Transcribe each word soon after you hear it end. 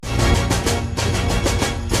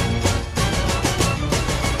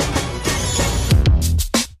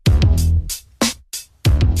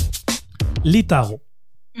Les tarots.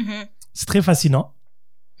 Mhm. C'est très fascinant.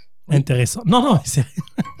 Intéressant. Non, c'est...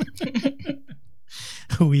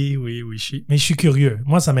 oui. Mais je suis curieux.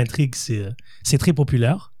 Moi, ça m'intrigue. C'est très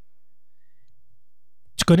populaire.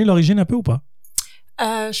 Tu connais l'origine un peu ou pas?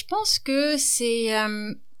 Je pense que c'est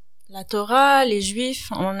la Torah, les Juifs.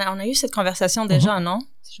 On a eu cette conversation déjà, non?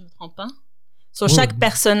 Si je me trompe pas. Chaque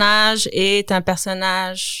personnage est un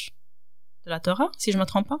personnage de la Torah, si je me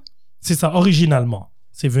trompe pas. C'est ça, originalement.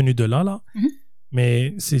 C'est venu de là. Mhm.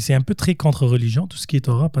 Mais c'est un peu très contre-religion, tout ce qui est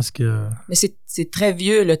Torah, parce que... Mais c'est très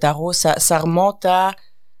vieux, le tarot. Ça remonte à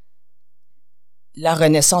la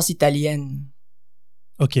Renaissance italienne.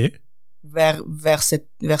 OK. Vers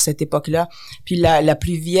cette époque-là. Puis la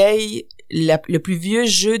plus vieille, le plus vieux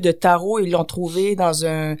jeu de tarot, ils l'ont trouvé dans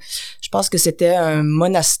je pense que c'était un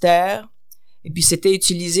monastère. Et puis c'était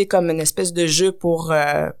utilisé comme une espèce de jeu pour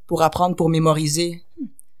apprendre, pour mémoriser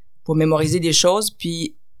des choses.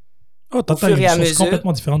 Puis Oh, t'as une chose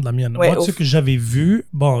complètement différente de la mienne. Ouais, moi, ce que j'avais vu,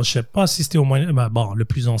 bon, je sais pas si c'était au moins, le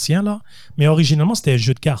plus ancien, là, mais originalement, c'était un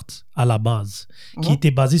jeu de cartes, à la base, qui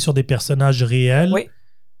était basé sur des personnages réels. Oui.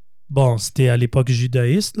 Bon, c'était à l'époque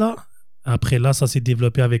judaïste, là. Après, là, ça s'est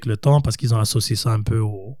développé avec le temps, parce qu'ils ont associé ça un peu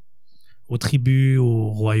aux tribus, aux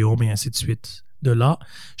royaumes, et ainsi de suite. De là,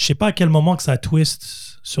 je sais pas à quel moment que ça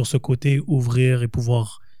twist sur ce côté ouvrir et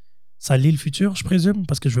pouvoir... Ça lit le futur, je présume,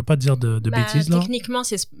 parce que je veux pas dire de bêtises, là. Techniquement,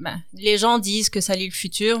 les gens disent que ça lit le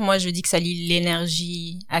futur. Moi, je dis que ça lit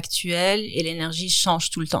l'énergie actuelle et l'énergie change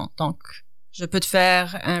tout le temps. Donc, je peux te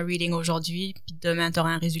faire un reading aujourd'hui, puis demain, tu auras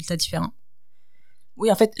un résultat différent.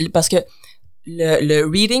 Oui, en fait, parce que le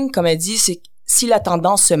reading, comme elle dit, c'est que si la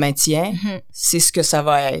tendance se maintient, c'est ce que ça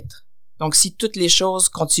va être. Donc, si toutes les choses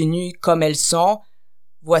continuent comme elles sont,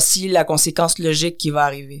 voici la conséquence logique qui va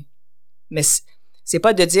arriver. Mais c'est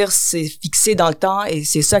pas de dire c'est fixé dans le temps et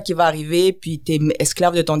c'est ça qui va arriver puis t'es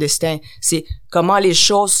esclave de ton destin. C'est comment les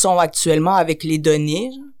choses sont actuellement avec les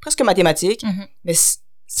données, presque mathématiques, mais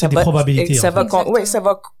c'est des probabilités. Ça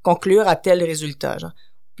va conclure à tel résultat, genre.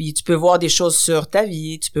 Puis tu peux voir des choses sur ta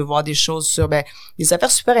vie, tu peux voir des choses sur des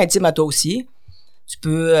affaires super intimes à toi aussi. Tu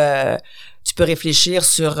peux réfléchir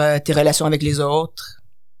sur tes relations avec les autres.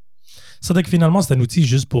 Ça veut dire que finalement c'est un outil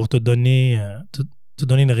juste pour te donner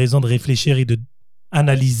une raison de réfléchir et de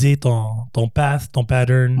analyser ton path, ton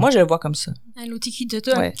pattern. Moi, je le vois comme ça. Un outil qui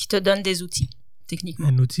te donne des outils, techniquement.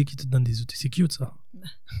 Un outil qui te donne des outils. C'est cute, ça.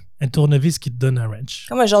 Un tournevis qui te donne un wrench.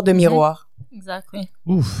 Comme un genre de miroir. Exact, oui.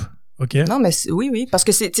 Ouf. OK. Non, mais oui. Parce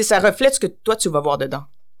que ça reflète ce que toi, tu vas voir dedans.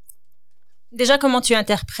 Déjà, comment tu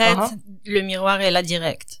interprètes le miroir est là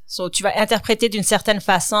direct. Tu vas interpréter d'une certaine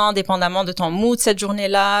façon, dépendamment de ton mood cette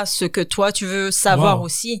journée-là, ce que toi, tu veux savoir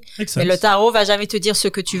aussi. Mais le tarot va jamais te dire ce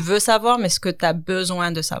que tu veux savoir, mais ce que tu as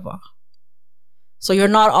besoin de savoir. So you're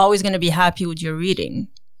not always going to be happy with your reading.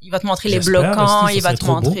 Il va te montrer les bloquants, il va te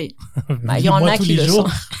montrer. Il y en a qui le sont.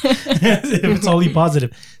 It's only positive.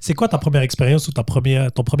 C'est quoi ta première expérience ou ton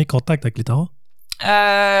premier contact avec les tarots?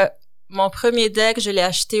 Mon premier deck, je l'ai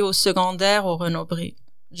acheté au secondaire au Renaud-Bré.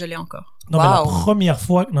 Je l'ai encore. Non, mais la première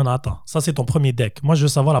fois... Non, attends. Ça, c'est ton premier deck. Moi, je veux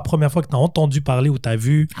savoir la première fois que tu as entendu parler ou tu as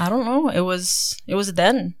vu. I don't know. It was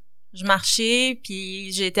then. Je marchais,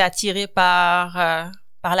 puis j'ai été attirée par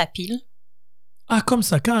la pile. Ah, comme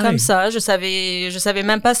ça, carré. Comme ça. Je savais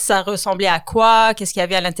même pas si ça ressemblait à quoi, qu'est-ce qu'il y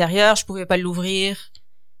avait à l'intérieur. Je pouvais pas l'ouvrir.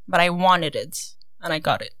 But I wanted it. And I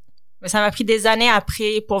got it. Mais ça m'a pris des années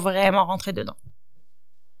après pour vraiment rentrer dedans.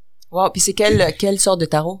 Wow, puis c'est quelle sorte de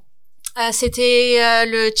tarot? C'était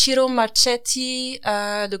le Ciro Marchetti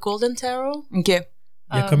de Golden Tarot. OK. Il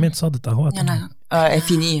y a combien de sortes de tarot? Il y en a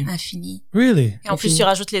infini. Infini. Really? Et en plus, tu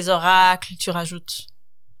rajoutes les oracles, tu rajoutes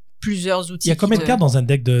plusieurs outils. Il y a combien de cartes dans un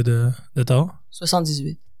deck de tarot?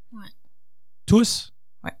 78. Ouais. Tous?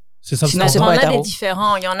 Ouais. C'est ça. Sinon, c'est on pas un a tarot. des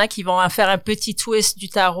différents. Il y en a qui vont faire un petit twist du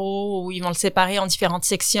tarot ou ils vont le séparer en différentes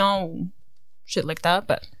sections ou shit like that.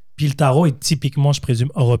 But... Puis le tarot est typiquement, je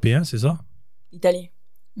présume, européen, c'est ça? Italien.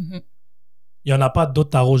 Mm-hmm. Il n'y en a pas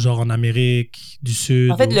d'autres tarots, genre en Amérique du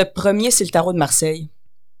Sud? En fait, le premier, c'est le tarot de Marseille.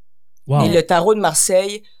 Wow. Et le tarot de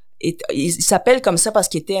Marseille, il s'appelle comme ça parce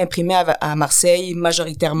qu'il était imprimé à Marseille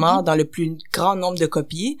majoritairement dans le plus grand nombre de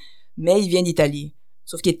copies, mais il vient d'Italie.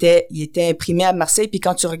 Sauf qu'il était imprimé à Marseille, puis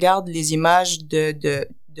quand tu regardes les images de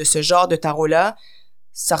ce genre de tarot-là,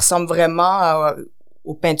 ça ressemble vraiment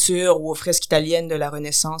aux peintures ou aux fresques italiennes de la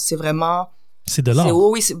Renaissance. C'est vraiment... C'est de l'art.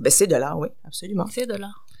 C'est de l'art, oui, absolument. C'est de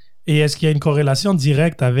l'art. Et est-ce qu'il y a une corrélation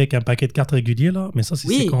directe avec un paquet de cartes réguliers, là? Mais ça, c'est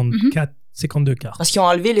 52 cartes. Parce qu'ils ont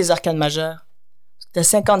enlevé les arcanes majeures. T'as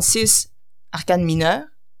 56 arcanes mineures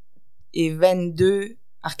et 22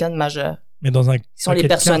 arcanes majeures. Mais dans un sont les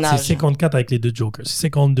personnages. C'est 54 avec les deux jokers.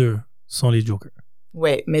 52 sont les jokers.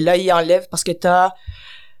 Ouais, mais là, il enlève parce que t'as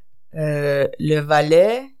le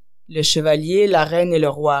valet, le chevalier, la reine et le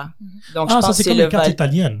roi. Donc, je pense ça, c'est comme les cartes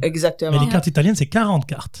italiennes. Exactement. Mais les cartes italiennes, c'est 40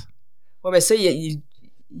 cartes. Ouais, mais ça, il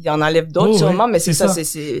en enlève d'autres sûrement, mais c'est ça.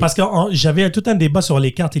 C'est... Parce que j'avais tout un débat sur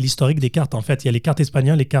les cartes et l'historique des cartes, en fait. Il y a les cartes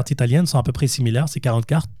espagnoles, les cartes italiennes sont à peu près similaires, c'est 40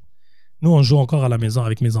 cartes. Nous, on joue encore à la maison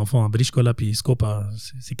avec mes enfants, Briscola puis Scopa.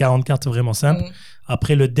 C'est 40 cartes vraiment simple.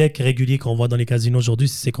 Après, le deck régulier qu'on voit dans les casinos aujourd'hui,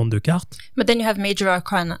 c'est 52 cartes. But then you have major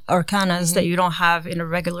arcanas that you don't have in a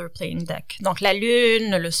regular playing deck. Donc, la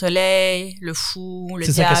lune, le soleil, le fou, le diable.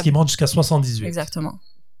 C'est ça, qu'est-ce qui monte jusqu'à 78. Exactement.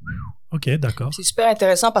 OK, d'accord. C'est super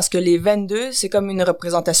intéressant parce que les 22, c'est comme une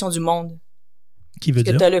représentation du monde. Qui veut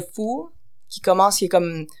dire? Parce que t'as le fou qui commence, qui est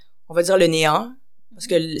comme, on va dire, le néant. Parce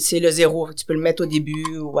que c'est le 0. Tu peux le mettre au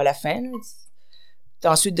début ou à la fin.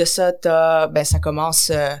 Ensuite de ça, ça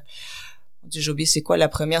commence... j'ai oublié c'est quoi. La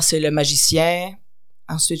première, c'est le magicien.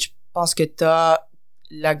 Ensuite, je pense que t'as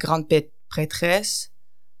la grande prêtresse.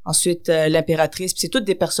 Ensuite, l'impératrice. Puis c'est tous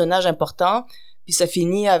des personnages importants. Puis ça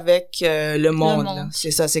finit avec le monde.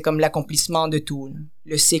 C'est ça, c'est comme l'accomplissement de tout. Là.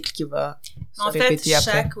 Le cycle qui va se répéter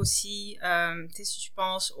après. Chaque aussi... si tu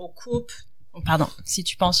penses aux coupes... si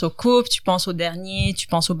tu penses aux coupes, tu penses au dernier, tu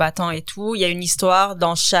penses au battant et tout, il y a une histoire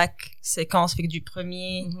dans chaque séquence, fait que du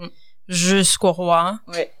premier jusqu'au roi.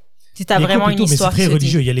 Ouais. Tu as vraiment une histoire. Mais c'est très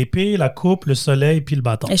religieux. Il y a l'épée, la coupe, le soleil, puis le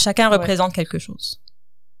bâton. Et chacun représente quelque chose.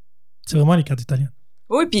 C'est vraiment les cartes italiennes.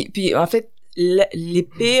 Oui, puis en fait,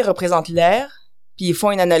 l'épée représente l'air, puis ils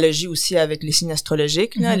font une analogie aussi avec les signes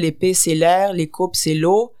astrologiques. L'épée, c'est l'air, les coupes, c'est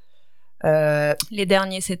l'eau. Les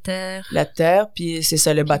derniers, c'est terre. La terre, puis c'est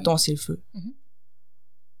ça, le bâton, c'est le feu.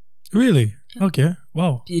 Really? OK.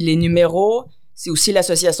 Wow. Puis les numéros, c'est aussi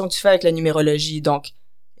l'association que tu fais avec la numérologie. Donc,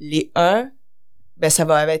 les 1, ça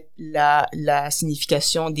va avec la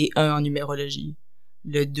signification des 1 en numérologie.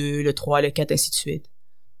 Le 2, le 3, le 4, ainsi de suite.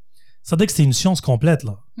 Ça veut dire que c'est une science complète,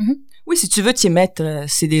 là. Oui, si tu veux t'y mettre,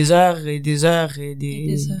 c'est des heures et des heures et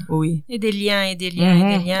des... heures. Oui. Et des liens et des liens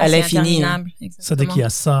et des liens. À l'infini. Ça veut dire qu'il y a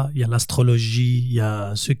ça, il y a l'astrologie, il y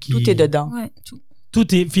a ceux qui... Tout est dedans. Ouais,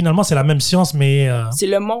 tout est... Finalement, c'est la même science, mais... c'est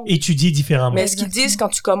le monde. Étudié différemment. Mais ce qu'ils disent quand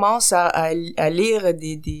tu commences à lire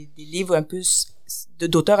des livres un peu...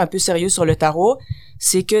 d'auteurs un peu sérieux sur le tarot,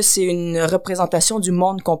 c'est que c'est une représentation du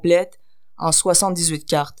monde complète en 78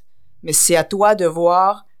 cartes. Mais c'est à toi de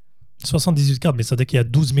voir... 78 cartes, mais ça veut dire qu'il y a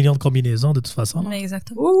 12 millions de combinaisons de toute façon. Mais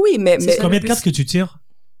exactement. Oui, mais combien de cartes que tu tires?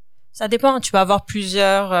 Ça dépend. Tu peux avoir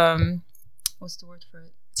plusieurs what's the word for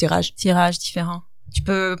it? Tirages différents. Tu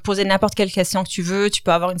peux poser n'importe quelle question que tu veux. Tu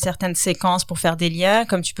peux avoir une certaine séquence pour faire des liens,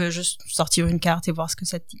 comme tu peux juste sortir une carte et voir ce que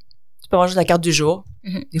ça te dit. Tu peux avoir juste la carte du jour.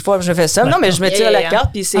 Des fois, je fais ça. Non, mais je me tire la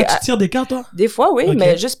carte, puis c'est... Ah, tu tires des cartes, toi? Des fois, oui,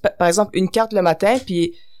 mais juste, par exemple, une carte le matin,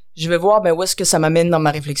 puis je vais voir, où est-ce que ça m'amène dans ma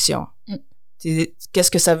réflexion.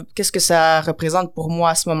 Qu'est-ce que ça représente pour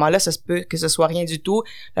moi à ce moment-là? Ça se peut que ce soit rien du tout.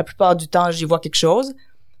 La plupart du temps, j'y vois quelque chose.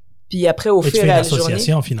 Puis après, au fur et à la journée... tu fais une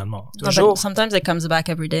association, finalement. Toujours. Sometimes it comes back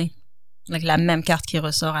every day. Like la même carte qui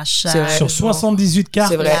ressort à chaque... Sur 78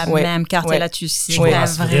 cartes? C'est vrai, la même carte, et là, tu sais, c'est un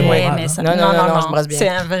vrai message. Non, je me brasse bien. C'est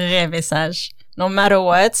un vrai message. No matter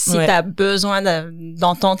what, si t'as besoin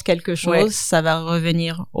d'entendre quelque chose, ça va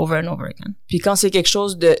revenir over and over again. Puis quand c'est quelque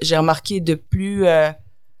chose j'ai remarqué de plus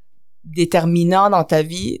déterminant dans ta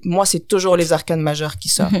vie, moi, c'est toujours les arcanes majeures qui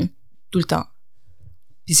sortent. Tout le temps.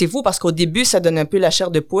 Puis c'est fou parce qu'au début, ça donne un peu la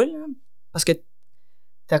chair de poule, parce que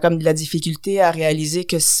t'as comme de la difficulté à réaliser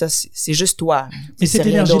que ça, c'est juste toi. Mais cette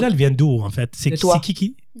énergie-là, elle vient d'où, en fait? C'est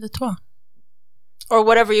qui? De toi. Or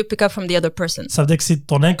whatever you pick up from the other person. Ça veut dire que c'est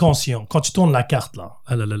ton inconscient. Quand tu tournes la carte, là,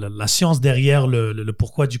 la science derrière le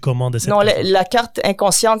pourquoi du comment de cette Non, la carte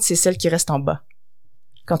inconsciente, c'est celle qui reste en bas.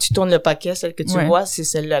 Quand tu tournes le paquet, celle que tu vois, c'est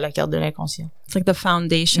celle-là, la carte de l'inconscient. It's like the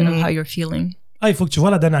foundation of how you're feeling. Ah, il faut que tu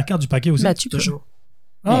vois la dernière carte du paquet aussi? Tu peux. Toujours.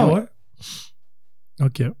 Ah, ouais.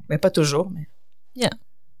 OK. Mais pas toujours, mais... Yeah.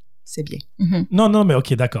 C'est bien. Non, mais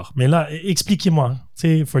OK, d'accord. Mais là, expliquez-moi.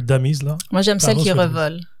 Tu sais, for dummies, là. Moi, j'aime celle qui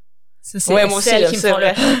revole. Ouais, moi aussi, c'est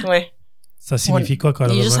vrai. Ouais. Ça signifie quoi quand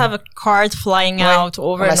elle You just have a card flying out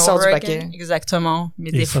over and over again. Exactement.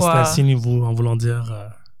 Mais des fois... c'est un signe en voulant dire...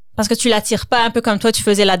 Parce que tu l'attires pas un peu comme toi, tu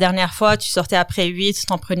faisais la dernière fois, tu sortais après 8,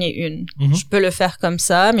 t'en prenais une. Je peux le faire comme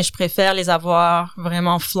ça, mais je préfère les avoir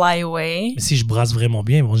vraiment fly away. Mais si je brasse vraiment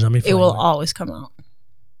bien, ils vont jamais fly away. It will always come out.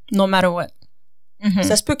 No matter what.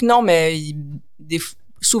 Ça se peut que non, mais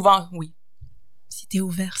souvent, oui. Si t'es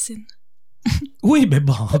ouvert, Sin. Oui, mais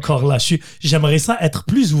bon, encore là, j'aimerais ça être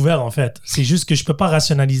plus ouvert, en fait. C'est juste que je peux pas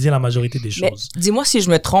rationaliser la majorité des choses. Mais dis-moi si je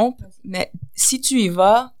me trompe, mais si tu y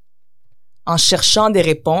vas en cherchant des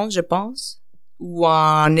réponses, je pense, ou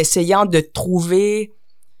en essayant de trouver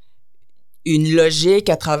une logique,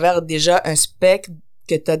 à travers déjà un spectre,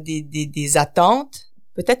 que t'as des attentes,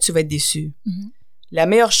 peut-être tu vas être déçu. La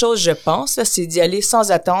meilleure chose, je pense, là, c'est d'y aller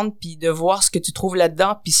sans attendre, puis de voir ce que tu trouves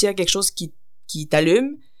là-dedans, puis s'il y a quelque chose qui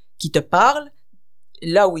t'allume, qui te parle,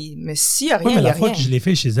 là oui. Mais s'il y a rien, mais il y a la fois rien. que je l'ai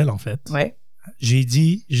fait chez elle, en fait, j'ai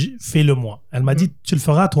dit, fais-le moi. Elle m'a dit, tu le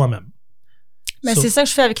feras toi-même. Mais c'est ça que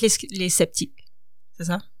je fais avec les sceptiques. C'est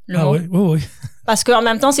ça? Oui. Parce qu'en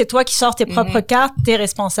même temps, c'est toi qui sors tes propres cartes, t'es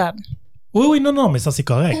responsable. Oui, non, mais ça, c'est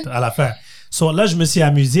correct, à la fin. Là, je me suis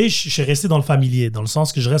amusé, je suis resté dans le familier, dans le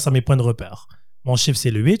sens que je reste à mes points de repère. Mon chiffre, c'est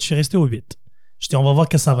le 8, je suis resté au 8. Je dis, on va voir ce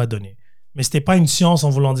que ça va donner. Mais c'était pas une science en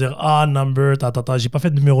voulant dire, number, j'ai pas fait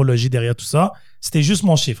de numérologie derrière tout ça. C'était juste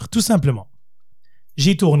mon chiffre, tout simplement.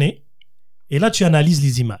 J'ai tourné, et là, tu analyses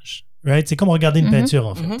les images. Right? C'est comme regarder une peinture,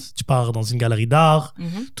 en fait. Tu pars dans une galerie d'art,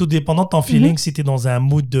 tout dépendant de ton feeling, si t'es dans un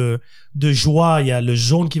mood de joie, il y a le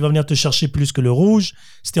jaune qui va venir te chercher plus que le rouge.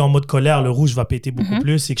 Si t'es en mode colère, le rouge va péter beaucoup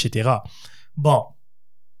plus, etc. Bon,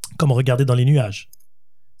 comme regarder dans les nuages.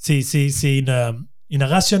 C'est une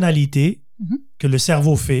rationalité que le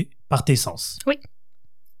cerveau fait par tes sens. Oui.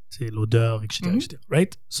 C'est l'odeur, etc.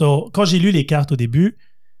 Right? So, quand j'ai lu les cartes au début,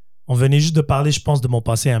 on venait juste de parler, je pense, de mon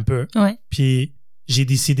passé un peu. Ouais. Puis, j'ai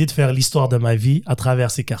décidé de faire l'histoire de ma vie à travers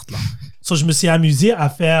ces cartes-là. So, je me suis amusé à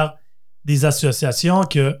faire des associations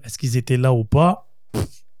que, est-ce qu'ils étaient là ou pas?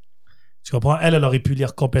 Tu comprends? Elle aurait pu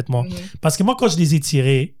lire complètement. Parce que moi, quand je les ai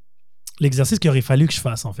tirés, l'exercice qu'il aurait fallu que je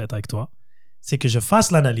fasse, en fait, avec toi, c'est que je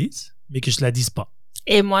fasse l'analyse, mais que je la dise pas.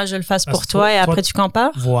 Et moi, je le fasse pour toi et après, tu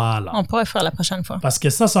compares? Voilà. On pourrait faire la prochaine fois. Parce que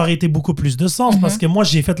ça aurait été beaucoup plus de sens. Parce que moi,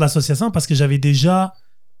 j'ai fait l'association parce que j'étais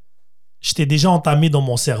déjà entamé dans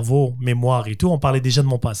mon cerveau, mémoire et tout. On parlait déjà de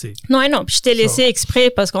mon passé. Non, puis je t'ai laissé exprès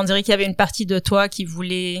parce qu'on dirait qu'il y avait une partie de toi qui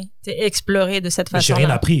voulait explorer de cette façon-là. J'ai rien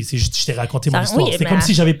appris. C'est juste, je t'ai raconté mon histoire. Oui, c'était comme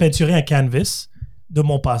si j'avais peinturé un canvas de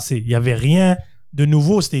mon passé. Il y avait rien de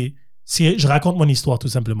nouveau. Je raconte mon histoire, tout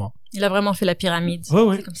simplement. Il a vraiment fait la pyramide.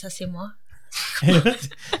 Oui. C'est comme ça, c'est moi.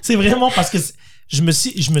 C'est vraiment parce que je me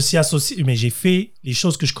suis associé, mais j'ai fait les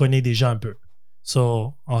choses que je connais déjà un peu.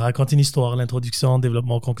 On raconte une histoire, l'introduction,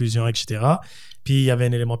 développement, conclusion, etc. Puis il y avait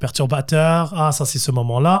un élément perturbateur. Ça c'est ce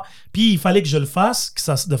moment-là. Puis il fallait que je le fasse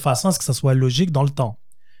de façon à ce que ça soit logique dans le temps.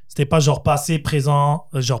 C'était pas genre passé, présent,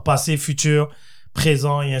 genre passé, futur,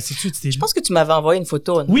 présent et ainsi de suite. Je pense que tu m'avais envoyé une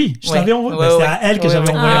photo. Oui, je t'avais envoyé. C'est à elle que j'avais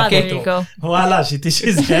envoyé la photo. Voilà, j'étais chez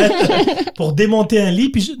elle pour démonter un lit.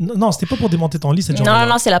 Puis non, c'était pas pour démonter ton lit cette journée-là.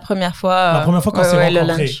 Non, c'est la première fois. La première fois qu'on s'est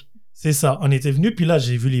rencontrés. C'est ça. On était venus, puis là,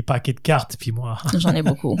 j'ai vu les paquets de cartes, puis moi... J'en ai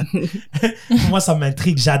beaucoup. Moi, ça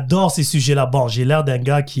m'intrigue. J'adore ces sujets-là. Bon, j'ai l'air d'un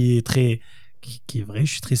gars qui est vrai,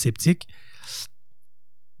 je suis très sceptique.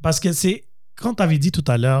 Parce que c'est... Quand tu avais dit tout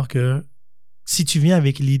à l'heure que si tu viens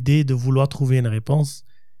avec l'idée de vouloir trouver une réponse,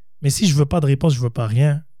 mais si je veux pas de réponse, je veux pas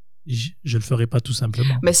rien, je le ferai pas tout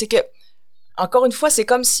simplement. Mais c'est que, encore une fois, c'est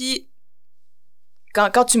comme si...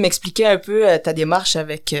 Quand tu m'expliquais un peu ta démarche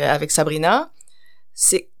avec Sabrina,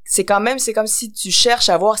 c'est comme si tu cherches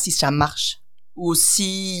à voir si ça marche ou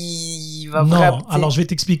si va vraiment. Non, alors je vais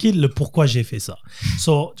t'expliquer le pourquoi j'ai fait ça.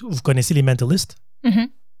 Vous connaissez les mentalists?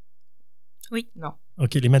 Oui. Non.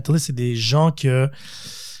 OK, les mentalists, c'est des gens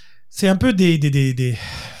c'est un peu des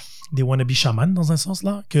wannabe chamans dans un sens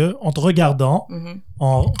là, que en te regardant,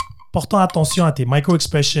 en portant attention à tes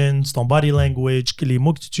micro-expressions, ton body language, les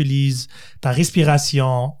mots que tu utilises, ta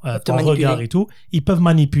respiration, ton regard et tout, ils peuvent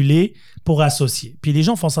manipuler pour associer. Puis les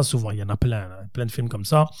gens font ça souvent. Il y en a plein de films comme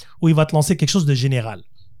ça, où il va te lancer quelque chose de général.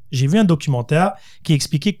 J'ai vu un documentaire qui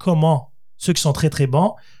expliquait comment, ceux qui sont très très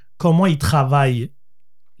bons, comment ils travaillent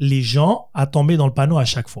les gens à tomber dans le panneau à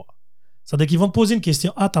chaque fois. C'est-à-dire qu'ils vont te poser une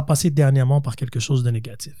question. T'as passé dernièrement par quelque chose de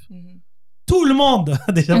négatif. Tout le monde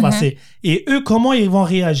a déjà passé. Et eux, comment ils vont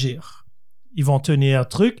réagir? Ils vont tenir un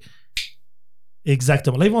truc.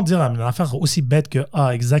 Exactement. Là, ils vont dire une affaire aussi bête que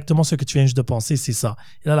exactement ce que tu viens juste de penser, c'est ça.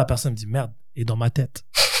 Et là, la personne me dit merde, et dans ma tête.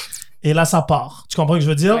 Et là, ça part. Tu comprends ce que je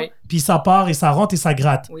veux dire? Oui. Puis ça part et ça rentre et ça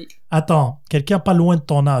gratte. Oui. Attends, quelqu'un pas loin de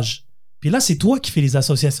ton âge. Puis là, c'est toi qui fais les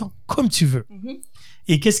associations comme tu veux.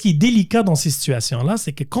 Et qu'est-ce qui est délicat dans ces situations-là,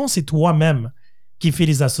 c'est que quand c'est toi-même qui fais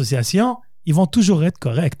les associations, ils vont toujours être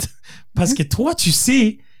corrects. Parce que toi, tu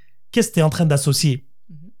sais qu'est-ce que tu es en train d'associer.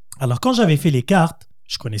 Alors, quand j'avais fait les cartes,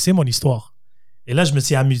 je connaissais mon histoire. Et là, je me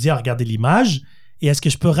suis amusé à regarder l'image. Et est-ce que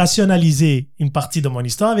je peux rationaliser une partie de mon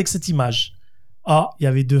histoire avec cette image? Il y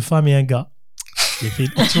avait 2 femmes et un gars.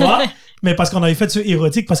 Tu vois? Mais parce qu'on avait fait ce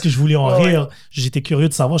érotique, parce que je voulais en rire. J'étais curieux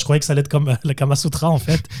de savoir. Je croyais que ça allait être comme le Kama Sutra, en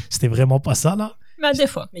fait. C'était vraiment pas ça, là. Mais des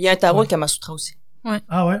fois. Mais il y a un tarot, le Kama Sutra aussi. Ouais.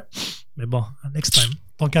 Ah ouais? Mais bon, next time.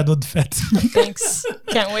 Ton cadeau de fête. Thanks.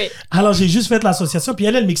 Can't wait. Alors, j'ai juste fait l'association, puis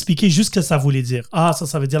elle m'expliquait juste ce que ça voulait dire. Ah,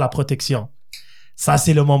 ça veut dire la protection. Ça,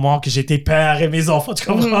 c'est le moment que j'étais père et mes enfants, tu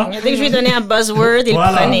comprends? Dès que je lui ai donné un buzzword, il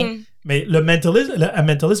le prenait. Mais un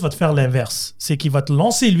mentalist va te faire l'inverse. C'est qu'il va te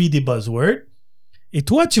lancer, lui, des buzzwords, et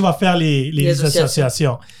toi, tu vas faire les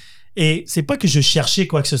associations. Et c'est pas que je cherchais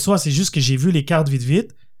quoi que ce soit, c'est juste que j'ai vu les cartes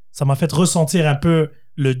vite. Ça m'a fait ressentir un peu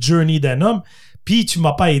le journey d'un homme. Puis, tu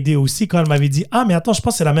m'as pas aidé aussi quand elle m'avait dit « Ah, mais attends, je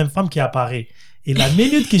pense que c'est la même femme qui apparaît. » Et la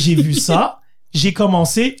minute que j'ai vu ça, j'ai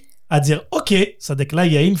commencé à dire « OK, ça veut dire que là,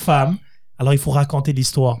 il y a une femme. Alors, il faut raconter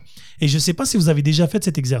l'histoire. » Et je sais pas si vous avez déjà fait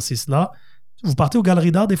cet exercice-là. Vous partez aux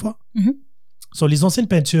galeries d'art des fois? Sur les anciennes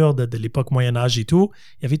peintures de l'époque Moyen-Âge et tout,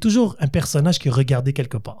 il y avait toujours un personnage qui regardait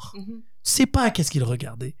quelque part. Tu sais pas qu'est-ce qu'il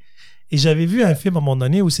regardait. Et j'avais vu un film à un moment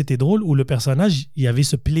donné où c'était drôle, où le personnage, il avait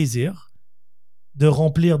ce plaisir de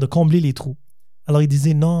remplir, de combler les trous. Alors, il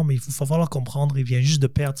disait, non, mais il faut falloir comprendre, il vient juste de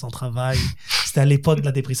perdre son travail. C'était à l'époque de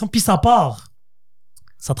la dépression. Puis ça part.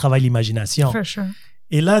 Ça travaille l'imagination. For sure.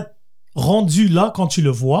 Et là, rendu là, quand tu le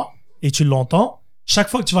vois et tu l'entends, chaque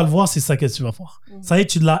fois que tu vas le voir, c'est ça que tu vas voir. Ça y est,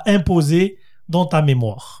 tu l'as imposé dans ta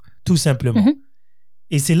mémoire, tout simplement.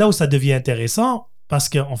 Et c'est là où ça devient intéressant, parce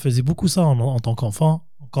qu'on faisait beaucoup ça en tant qu'enfant,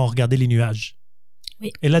 quand on regardait les nuages.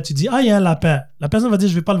 Oui. Et là, tu dis, ah, il y a un lapin. La personne va dire,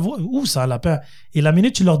 je vais pas le voir. Où ça, un lapin? Et la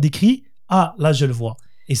minute, tu leur décris, ah, là, je le vois.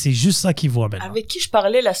 Et c'est juste ça qu'ils voient maintenant. Avec qui je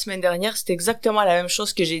parlais la semaine dernière, c'était exactement la même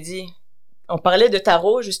chose que j'ai dit. On parlait de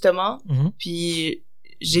tarot, justement, puis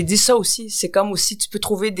j'ai dit ça aussi. C'est comme aussi, tu peux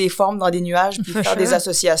trouver des formes dans des nuages, puis faire des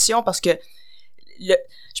associations, parce que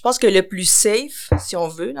je pense que le plus safe, si on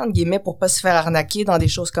veut, entre guillemets, pour pas se faire arnaquer dans des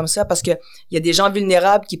choses comme ça, parce que il y a des gens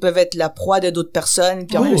vulnérables qui peuvent être la proie de d'autres personnes,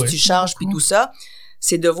 puis en plus tu charges, puis tout ça,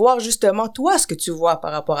 c'est de voir justement, toi, ce que tu vois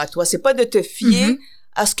par rapport à toi. C'est pas de te fier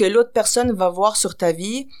à ce que l'autre personne va voir sur ta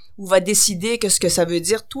vie ou va décider que ce que ça veut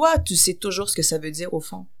dire. Toi, tu sais toujours ce que ça veut dire au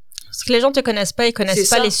fond. Parce que les gens te connaissent pas, ils connaissent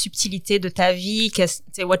pas les subtilités de ta vie,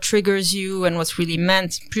 c'est what triggers you and what's really meant.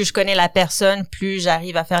 Plus je connais la personne, plus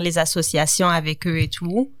j'arrive à faire les associations avec eux et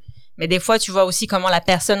tout. Mais des fois, tu vois aussi comment la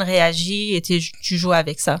personne réagit et tu joues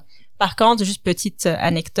avec ça. Par contre, juste petite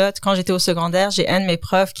anecdote, quand j'étais au secondaire, j'ai un de mes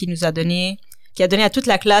profs qui a donné à toute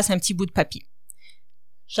la classe un petit bout de papier.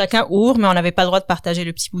 Chacun ouvre, mais on n'avait pas le droit de partager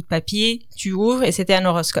le petit bout de papier. Tu ouvres et c'était un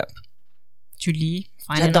horoscope. Tu lis.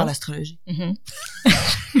 J'adore l'astrologie.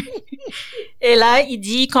 Et là, il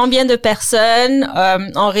dit combien de personnes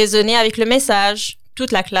ont résonné avec le message.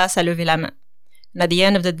 Toute la classe a levé la main. And at the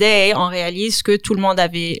end of the day, on réalise que tout le monde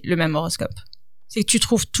avait le même horoscope. C'est que tu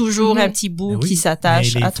trouves toujours un petit bout qui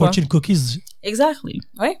s'attache à toi. Fortune cookies. Exactly.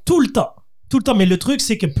 Ouais. Tout le temps. Tout le temps. Mais le truc,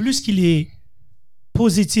 c'est que plus qu'il est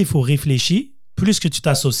positif ou réfléchi, plus que tu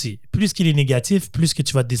t'associes. Plus qu'il est négatif, plus que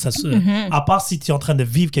tu vas te désassocier. À part si tu es en train de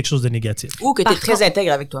vivre quelque chose de négatif. Ou que tu es très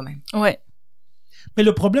intègre avec toi-même. Ouais. Mais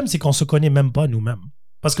le problème, c'est qu'on se connaît même pas nous-mêmes.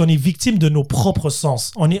 Parce qu'on est victime de nos propres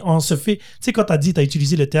sens. On se fait... Tu sais, quand tu as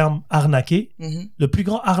utilisé le terme arnaquer, le plus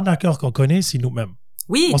grand arnaqueur qu'on connaît, c'est nous-mêmes.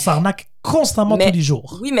 Oui. On s'arnaque constamment tous les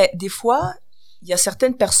jours. Oui, mais des fois, il y a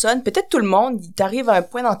certaines personnes, peut-être tout le monde, t'arrives à un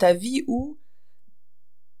point dans ta vie où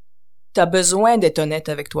t'as besoin d'être honnête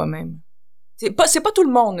avec toi-même. C'est pas tout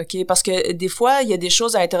le monde, OK? Parce que des fois, il y a des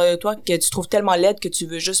choses à l'intérieur de toi que tu trouves tellement laides que tu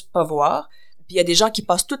veux juste pas voir. Puis il y a des gens qui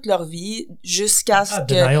passent toute leur vie jusqu'à ce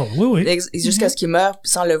jusqu'à ce qu'ils meurent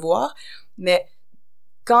sans le voir. Mais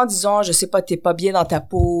quand, disons, je sais pas, t'es pas bien dans ta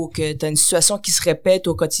peau, que t'as une situation qui se répète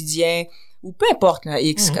au quotidien, ou peu importe, là,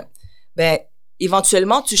 X, ben,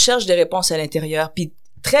 éventuellement, tu cherches des réponses à l'intérieur. Puis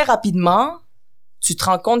très rapidement, tu te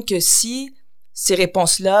rends compte que si ces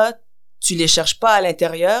réponses-là, tu les cherches pas à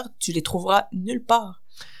l'intérieur, tu les trouveras nulle part.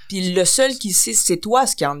 Puis le seul qui sait, c'est toi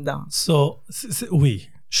ce qu'il y a en dedans. Oui,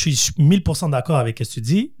 je suis 1000% d'accord avec ce que tu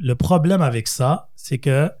dis. Le problème avec ça, c'est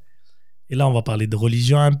que, et là on va parler de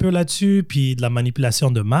religion un peu là-dessus, puis de la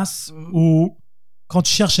manipulation de masse, où quand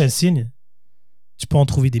tu cherches un signe, tu peux en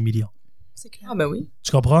trouver des millions. C'est clair. Ah ben oui.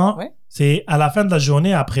 Tu comprends? Ouais. C'est à la fin de la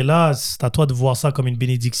journée, après là, c'est à toi de voir ça comme une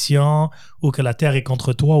bénédiction, ou que la terre est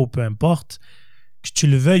contre toi, ou peu importe. Que tu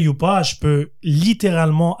le veuilles ou pas, je peux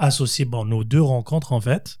littéralement associer nos deux rencontres, en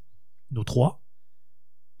fait, nos trois,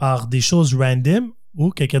 par des choses random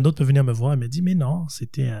où quelqu'un d'autre peut venir me voir et me dire, mais non,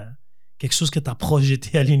 c'était quelque chose que tu as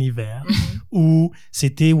projeté à l'univers, ou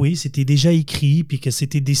c'était déjà écrit, puis que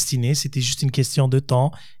c'était destiné, c'était juste une question de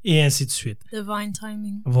temps, et ainsi de suite. Divine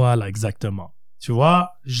timing. Voilà, exactement. Tu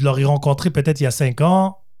vois, je l'aurais rencontré peut-être il y a 5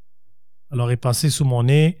 ans, elle aurait passé sous mon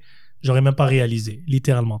nez, j'aurais même pas réalisé,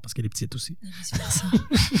 littéralement, parce qu'elle est petite aussi.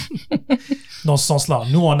 Dans ce sens-là,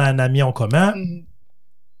 nous, on a un ami en commun.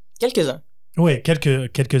 Quelques-uns. Oui,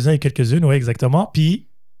 quelques-uns et quelques-unes, oui, exactement. Puis,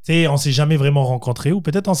 Tu sais, on s'est jamais vraiment rencontrés, ou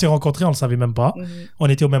peut-être on s'est rencontrés, on le savait même pas. On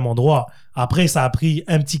était au même endroit. Après, ça a pris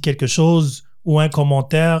un petit quelque chose ou un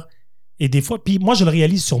commentaire. Et des fois, puis moi, je le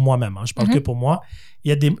réalise sur moi-même. Hein, je parle que pour moi.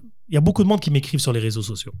 Il y a beaucoup de monde qui m'écrivent sur les réseaux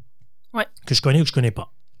sociaux. Ouais. Que je connais ou que je connais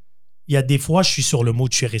pas. Il y a des fois, je suis sur le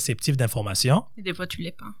mode, je suis réceptif d'informations. Et des fois, tu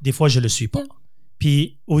l'es pas. Des fois, je le suis pas.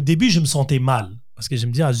 Puis au début, je me sentais mal. Parce que je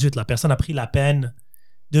me dis, ah zut, la personne a pris la peine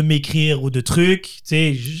de m'écrire ou de trucs. Tu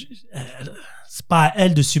sais, c'est pas à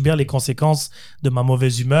elle de subir les conséquences de ma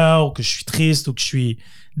mauvaise humeur ou que je suis triste ou que je suis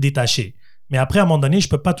détaché. Mais après, à un moment donné, je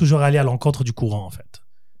peux pas toujours aller à l'encontre du courant, en fait.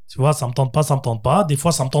 Tu vois, ça me tente pas. Des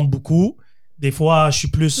fois, ça me tente beaucoup. Des fois, je suis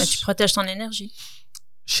plus... Mais tu protèges ton énergie.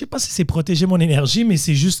 Je sais pas si c'est protéger mon énergie, mais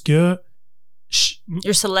c'est juste que...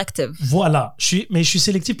 You're selective. Voilà. Mais je suis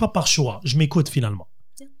sélectif pas par choix. Je m'écoute finalement.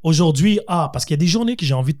 Aujourd'hui, parce qu'il y a des journées que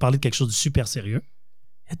j'ai envie de parler de quelque chose de super sérieux.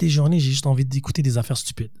 Il y a des journées, j'ai juste envie d'écouter des affaires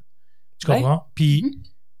stupides. Tu comprends? Puis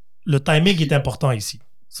le timing est important ici.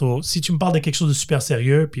 So, si tu me parles de quelque chose de super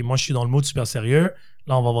sérieux, puis moi je suis dans le mood super sérieux,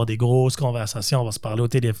 là on va avoir des grosses conversations, on va se parler au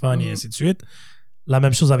téléphone et ainsi de suite. La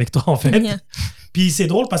même chose avec toi en fait. Puis c'est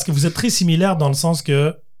drôle parce que vous êtes très similaires dans le sens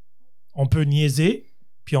que on peut niaiser,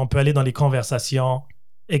 puis on peut aller dans les conversations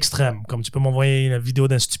extrêmes. Comme tu peux m'envoyer une vidéo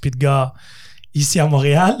d'un stupide gars ici à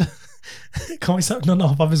Montréal. Comment il s'appelle?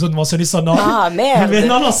 Non, pas besoin de mentionner son nom. Ah, merde! Mais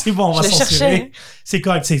non, c'est bon, on va censurer. Chercher. C'est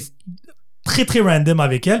correct, c'est très, très random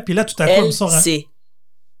avec elle. Puis là, tout à coup, elle me sort un... LC.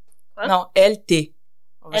 Non, LT.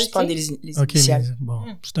 On va juste prendre les initiales. Mais, bon,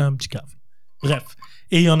 c'était un petit cave. Bref.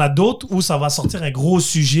 Et il y en a d'autres où ça va sortir un gros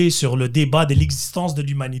sujet sur le débat de l'existence de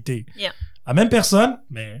l'humanité. Yeah. La même personne,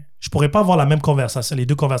 mais je pourrais pas avoir la même conversation, les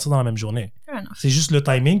deux conversations dans la même journée. C'est juste le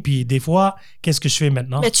timing. Puis des fois, qu'est-ce que je fais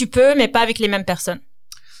maintenant? Mais tu peux, mais pas avec les mêmes personnes.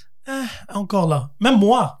 Encore là. Même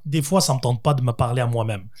moi, des fois, ça me tente pas de me parler à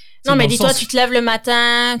moi-même. Non, mais dis-toi, tu te lèves le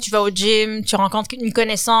matin, tu vas au gym, tu rencontres une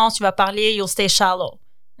connaissance, tu vas parler, you'll stay shallow.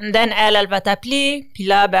 And then, elle va t'appeler, puis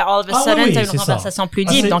là, ben, all of a sudden, t'as une conversation plus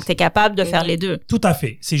deep, donc t'es capable de faire les deux. Tout à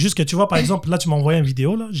fait. C'est juste que tu vois, par exemple, là, tu m'as envoyé une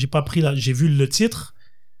vidéo, là, j'ai vu le titre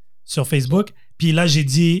sur Facebook, puis là, j'ai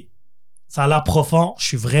dit, ça a l'air profond, je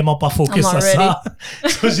suis vraiment pas focus à ça.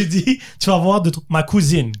 Donc, j'ai dit, tu vas voir ma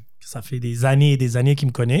cousine, ça fait des années et des années qu'il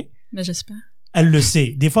me connaît. Mais j'espère. Elle le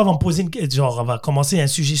sait. Des fois, elle va me poser on va commencer un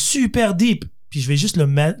sujet super deep, puis je vais juste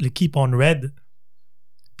le keep on red.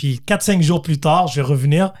 Puis 4-5 jours plus tard, je vais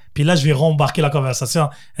revenir, puis là, je vais rembarquer la conversation.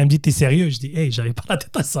 Elle me dit, t'es sérieux? Je dis, hey, j'avais pas la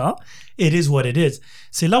tête à ça. It is what it is.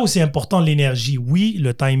 C'est là où c'est important l'énergie. Oui,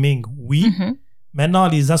 le timing, oui. Maintenant,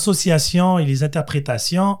 les associations et les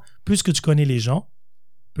interprétations, plus que tu connais les gens,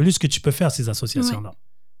 plus que tu peux faire ces associations-là.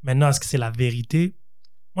 Maintenant, est-ce que c'est la vérité?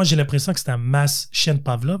 Moi, j'ai l'impression que c'est un mass chaîne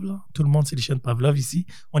Pavlov, là. Tout le monde, c'est les chaînes Pavlov ici.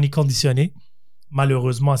 On est conditionné,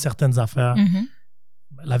 malheureusement, à certaines affaires.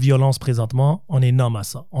 La violence, présentement, on est nomme à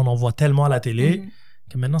ça. On en voit tellement à la télé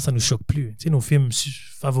que maintenant, ça nous choque plus. Tu sais, nos films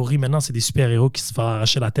favoris, maintenant, c'est des super-héros qui se font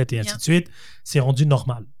arracher la tête et ainsi de suite. C'est rendu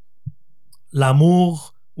normal.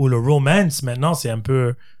 L'amour ou le romance, maintenant, c'est un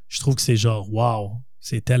peu... Je trouve que c'est genre, wow,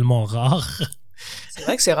 c'est tellement rare. C'est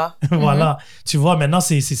vrai que c'est rare. Voilà. Tu vois, maintenant,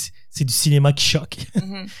 c'est du cinéma qui choque.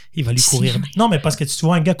 Il va lui courir. Non, mais parce que tu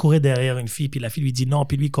vois un gars courir derrière une fille, puis la fille lui dit non,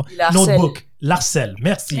 puis lui... Notebook. L'harcèle.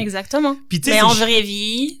 Merci. Exactement. Puis, mais en vraie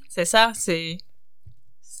vie, c'est ça, c'est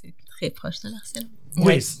très proche de l'harcèlement.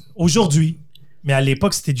 Oui, aujourd'hui. Mais à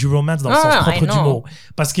l'époque, c'était du romance dans le sens propre du mot.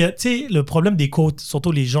 Parce que, tu sais, le problème des quotes,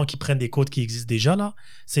 surtout les gens qui prennent des quotes qui existent déjà, là,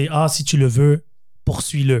 c'est « Ah, si tu le veux,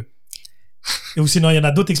 poursuis-le ». Ou sinon, il y en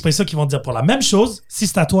a d'autres expressions qui vont dire pour la même chose, si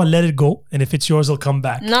c'est à toi, let it go, and if it's yours, it'll come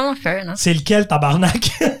back. Non, fair enough. C'est lequel, tabarnak?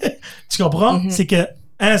 Tu comprends? C'est que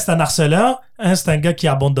un, c'est un harceleur, un, c'est un gars qui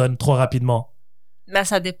abandonne trop rapidement. Ben,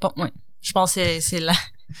 ça dépend, oui. Je pense que c'est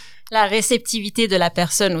la réceptivité de la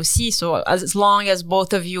personne aussi. So, as long as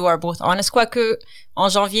both of you are both honest. Quoique, en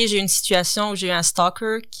janvier, j'ai eu une situation où j'ai eu un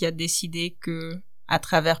stalker qui a décidé que, à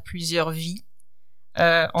travers plusieurs vies,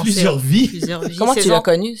 plusieurs vies. Comment tu l'as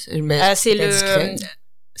connu? C'est le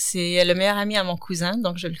meilleur ami à mon cousin,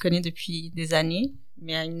 donc je le connais depuis des années.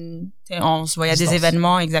 Mais on se voyait à des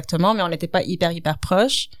événements exactement, mais on n'était pas hyper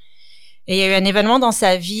proches. Et il y a eu un événement dans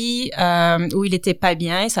sa vie où il était pas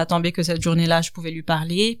bien. Et ça a tombé que cette journée-là, je pouvais lui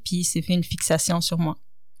parler, puis il s'est fait une fixation sur moi.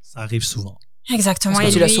 Ça arrive souvent. Exactement. Est-ce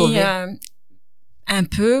que tu l'as sauvé? Un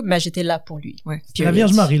peu, mais j'étais là pour lui. Ouais. Puis la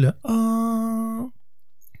Vierge Marie, là.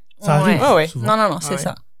 Ça arrive souvent. Non, c'est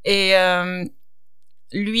ça. Et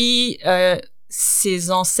lui,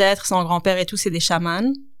 ses ancêtres, son grand-père et tout, c'est des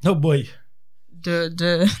chamans. Oh boy.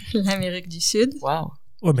 De l'Amérique du Sud. Wow.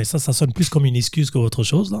 Ouais, mais ça sonne plus comme une excuse qu'autre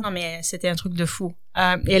chose, là. Non, mais c'était un truc de fou.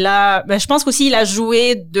 Et là, je pense qu'aussi, il a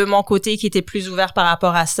joué de mon côté qui était plus ouvert par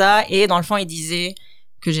rapport à ça. Et dans le fond, il disait,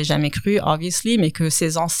 que j'ai jamais cru, obviously, mais que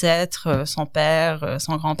ses ancêtres, son père,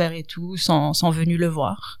 son grand-père et tout, sont venus le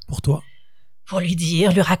voir. Pour toi? Pour lui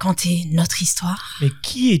raconter notre histoire. Mais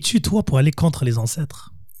qui es-tu, toi, pour aller contre les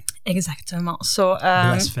ancêtres? Exactement. So,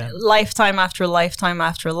 lifetime after lifetime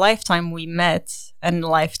after lifetime, we met, and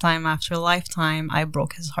lifetime after lifetime, I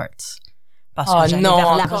broke his heart. Parce que j'allais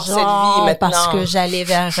vers l'argent, parce que j'allais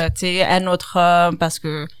vers, tu sais, un autre homme, parce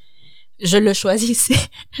que je le choisissais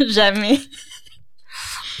jamais.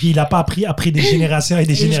 Puis il a pas appris après des générations et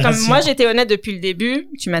des générations. Comme moi, j'étais honnête depuis le début,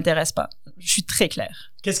 tu m'intéresses pas. Je suis très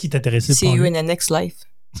claire. Qu'est-ce qui t'intéressait? See you in the next life.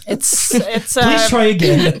 It's Please try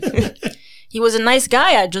again. He was a nice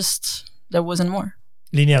guy, there wasn't more.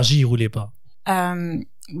 L'énergie, il roulait pas.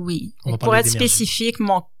 Oui. Pour être spécifique,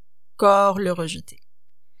 mon corps le rejetait.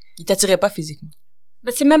 Il t'attirait pas physiquement?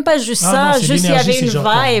 Ben, c'est même pas juste ça, juste il y avait une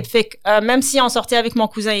vibe. Fait que, même si on sortait avec mon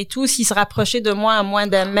cousin et tout, s'il se rapprochait de moi à moins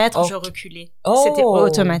d'un mètre, je reculais. C'était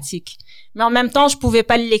automatique. Mais en même temps, je pouvais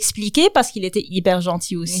pas l'expliquer parce qu'il était hyper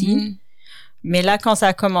gentil aussi. Mm-hmm. Mais là, quand ça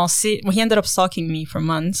a commencé, he ended up stalking me for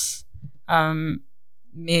months.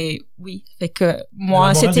 Mais oui, fait que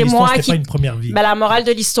moi, c'était moi qui... Pas une première vie. Ben, la morale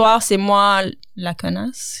de l'histoire, c'est moi, la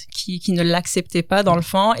connasse, qui ne l'acceptait pas dans le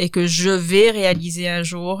fond et que je vais réaliser un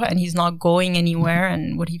jour, and he's not going anywhere,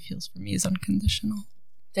 and what he feels for me is unconditional.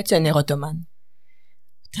 Peut-être tu es un érotomane.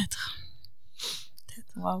 Peut-être.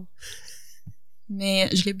 Wow. Mais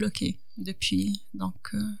je l'ai bloqué depuis,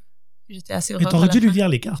 donc j'étais assez heureuse. Mais t'aurais dû lui lire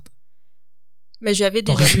les cartes. Mais j'avais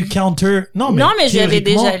déjà lu. Pu counter. Non, mais j'avais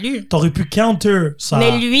déjà lu. T'aurais pu counter ça.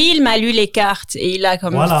 Mais lui, il m'a lu les cartes et il a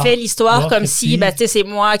comme fait l'histoire comme si, tu sais, c'est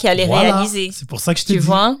moi qui allais réaliser. C'est pour ça que je te dis. Tu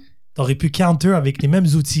vois? T'aurais pu counter avec les mêmes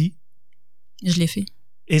outils. Je l'ai fait.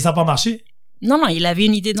 Et ça n'a pas marché? Non, il avait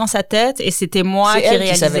une idée dans sa tête et c'était moi qui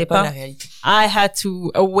réalisais pas. La réalité. I had to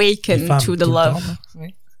awaken to the love.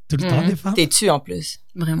 Tout le temps, les femmes. Têtu en plus.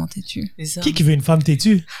 Vraiment têtu. Qui veut une femme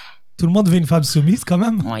têtue? Tout le monde veut une femme soumise quand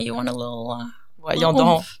même. Ouais, you want a little... Voyons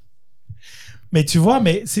donc. Mais tu vois,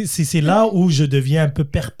 mais c'est là où je deviens un peu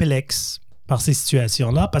perplexe par ces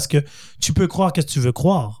situations-là, parce que tu peux croire que tu veux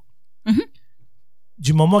croire. Mm-hmm.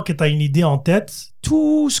 Du moment que tu as une idée en tête,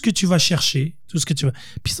 tout ce que tu vas chercher, tout ce que tu vas...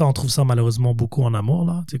 Puis ça, on trouve ça malheureusement beaucoup en amour,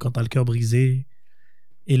 là. Tu sais, quand tu as le cœur brisé.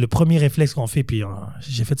 Et le premier réflexe qu'on fait, puis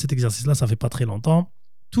j'ai fait cet exercice-là, ça fait pas très longtemps,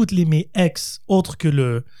 toutes mes ex, autres que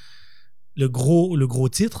le gros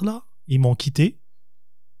titre, là, ils m'ont quitté.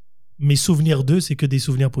 Mes souvenirs d'eux, c'est que des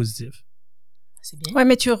souvenirs positifs. C'est bien. Ouais,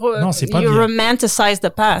 mais non, c'est pas you bien. Romanticize the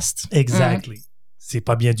past. Exactly. C'est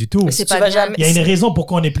pas bien du tout. Mais c'est pas bien. Il y a une raison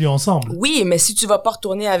pourquoi on n'est plus ensemble. Oui, mais si tu vas pas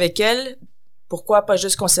retourner avec elle, pourquoi pas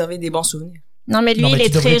juste conserver des bons souvenirs? Non, mais lui, il est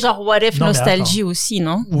très genre what if nostalgie aussi,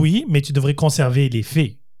 non? Oui, mais tu devrais conserver les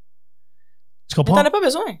faits. Tu comprends? Mais t'en as pas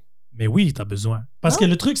besoin. Mais oui, t'as besoin. Parce que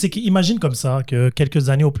le truc, c'est qu'imagine comme ça, que quelques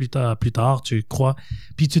années au plus tard, tu crois,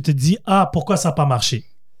 puis tu te dis, pourquoi ça n'a pas marché?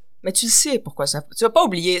 Mais tu le sais pourquoi ça... Tu vas pas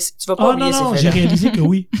oublier ces faits-là. Non, j'ai réalisé que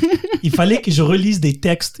oui. Il fallait que je relise des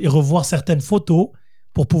textes et revoir certaines photos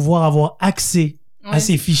pour pouvoir avoir accès à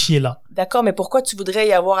ces fichiers-là. D'accord, mais pourquoi tu voudrais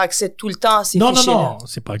y avoir accès tout le temps à ces fichiers-là? Non,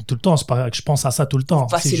 c'est pas tout le temps. C'est pas que je pense à ça tout le temps.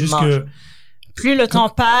 Facilement. C'est juste que... Plus le temps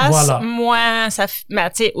passe, moins ça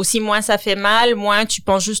fait mal, moins tu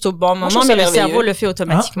penses juste au bon moment, mais le cerveau le fait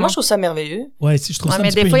automatiquement. Moi, je trouve ça merveilleux. Ouais, je trouve ça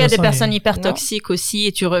mais des fois, il y a des personnes hyper toxiques aussi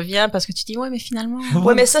et tu reviens parce que tu dis, mais finalement...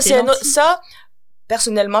 Ouais, mais ça, c'est un autre... Ça,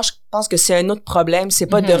 personnellement, je pense que c'est un autre problème. C'est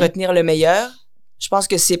pas de retenir le meilleur. Je pense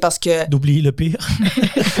que c'est parce que... D'oublier le pire.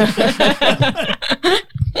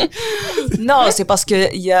 Non, c'est parce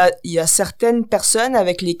que il y a certaines personnes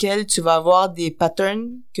avec lesquelles tu vas avoir des patterns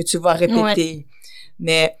que tu vas répéter. Ouais.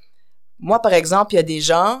 Mais moi, par exemple, il y a des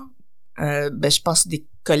gens, je pense des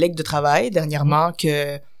collègues de travail dernièrement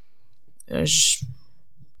que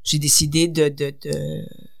j'ai décidé de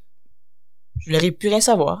je leur ai plus rien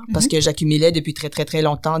savoir parce que j'accumulais depuis très très très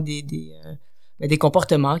longtemps des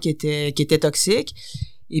comportements qui étaient toxiques.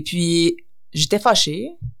 Et puis j'étais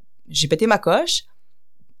fâchée, j'ai pété ma coche.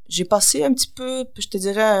 J'ai passé un petit peu, je te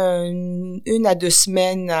dirais, 1 à 2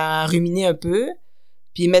 semaines à ruminer un peu.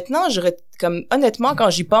 Puis maintenant, honnêtement, quand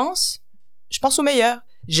j'y pense, je pense au meilleur.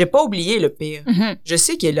 J'ai pas oublié le pire. Mm-hmm. Je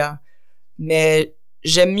sais qu'il est là. Mais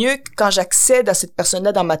j'aime mieux quand j'accède à cette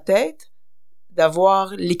personne-là dans ma tête,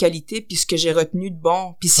 d'avoir les qualités puis ce que j'ai retenu de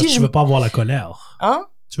bon. Puis si tu veux pas avoir la colère. Hein?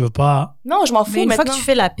 Tu veux pas... Non, je m'en fous. Mais une fois que tu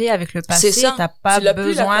fais la paix avec le passé, t'as pas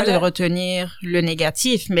besoin de retenir le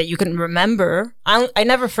négatif, mais you can remember. I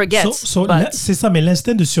never forget. C'est ça, mais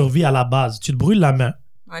l'instinct de survie à la base, tu te brûles la main.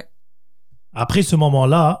 Ouais. Après ce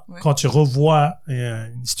moment-là, quand tu revois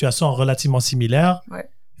une situation relativement similaire,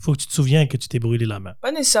 il faut que tu te souviennes que tu t'es brûlé la main.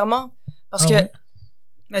 Pas nécessairement. Parce que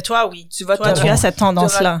Mais toi, oui. Tu as cette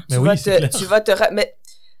tendance-là. Tu vas mais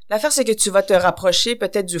l'affaire, c'est que tu vas te rapprocher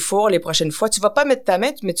peut-être du four les prochaines fois. Tu vas pas mettre ta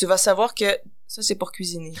main, mais tu vas savoir que ça, c'est pour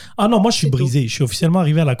cuisiner. Ah non, moi, je suis brisé. Je suis officiellement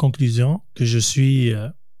arrivé à la conclusion que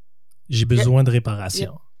j'ai besoin de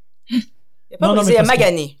réparation. Il n'y a pas brisé, il y a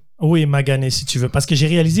magané. Oui, magané, si tu veux. Parce que j'ai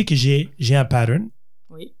réalisé que j'ai un pattern.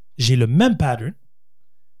 Oui. J'ai le même pattern.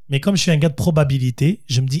 Mais comme je suis un gars de probabilité,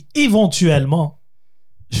 je me dis éventuellement,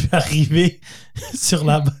 je vais arriver sur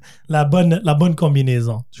la bonne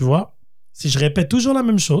combinaison. Tu vois? Si je répète toujours la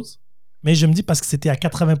même chose, mais je me dis parce que c'était à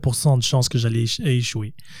 80% de chance que j'allais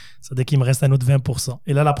échouer. C'est-à-dire qu'il me reste un autre 20%.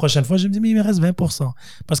 Et là, la prochaine fois, je me dis, mais il me reste 20%.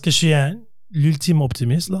 Parce que je suis l'ultime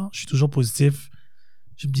optimiste, là. Je suis toujours positif.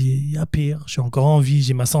 Je me dis, il y a pire. Je suis encore en vie,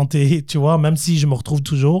 j'ai ma santé, tu vois, même si je me retrouve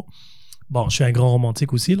toujours. Bon, je suis un grand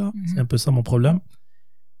romantique aussi, là. C'est un peu ça mon problème.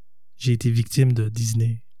 J'ai été victime de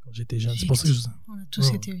Disney quand j'étais jeune. C'est pour ça que on a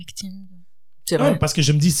tous été victimes. C'est vrai. Ouais, parce que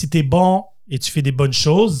je me dis, si t'es bon et tu fais des bonnes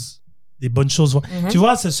choses vont... Tu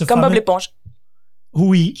vois, c'est ce comme Bob l'éponge.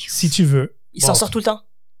 Oui, si tu veux. Il s'en sort tout le temps.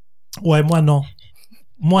 Ouais, moi, non.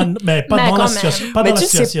 Moi, mais pas dans la situation. Pas mais dans tu la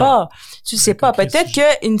situation. Tu sais pas. Peut-être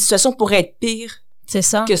qu'une situation pourrait être pire. C'est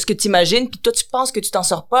ça. Que ce que tu imagines, puis toi, tu penses que tu t'en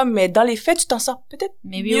sors pas, mais dans les faits, tu t'en sors peut-être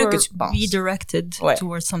mieux que tu penses. Redirected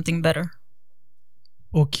towards something better.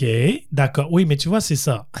 OK, d'accord. Oui, mais tu vois, c'est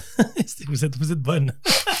ça. Vous êtes bonne.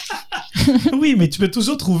 Oui, mais tu peux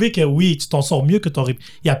toujours trouver que oui, tu t'en sors mieux que t'aurais...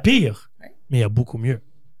 Il y a pire, mais il y a beaucoup mieux.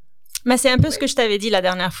 Mais c'est un peu ce que je t'avais dit la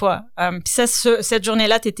dernière fois. Puis ça, cette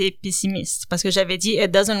journée-là, t'étais pessimiste parce que j'avais dit «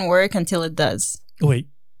 It doesn't work until it does ». Oui.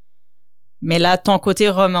 Mais là, ton côté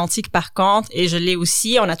romantique, par contre, et je l'ai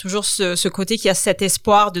aussi, on a toujours ce côté qui a cet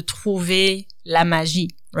espoir de trouver la magie,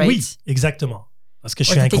 right? Oui, exactement. Parce que je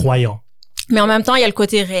suis un croyant. Mais en même temps, il y a le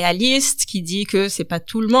côté réaliste qui dit que c'est pas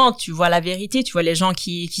tout le monde. Tu vois la vérité, tu vois les gens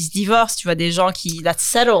qui se divorcent, tu vois des gens that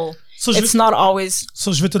settle. It's not always...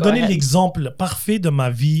 je vais te donner l'exemple parfait de ma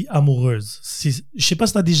vie amoureuse. Je sais pas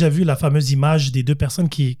si tu as déjà vu la fameuse image des deux personnes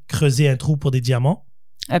qui creusaient un trou pour des diamants.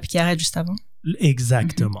 Ah, puis qui arrêtent juste avant.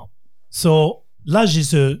 Exactement. Là,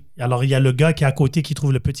 alors, il y a le gars qui est à côté qui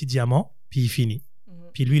trouve le petit diamant, puis il finit.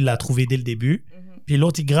 Puis lui, il l'a trouvé dès le début. Puis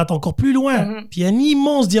l'autre, il gratte encore plus loin. Puis un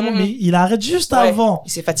immense diamant, mais il arrête juste avant.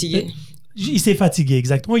 Il s'est fatigué. Il s'est fatigué,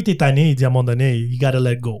 exactement. Il était tanné, il dit à un moment donné, you gotta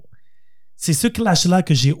let go. C'est ce clash-là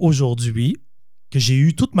que j'ai aujourd'hui, que j'ai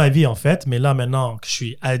eu toute ma vie, en fait. Mais là, maintenant que je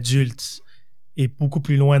suis adulte et beaucoup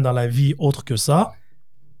plus loin dans la vie, autre que ça,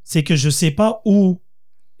 c'est que je sais pas où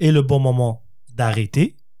est le bon moment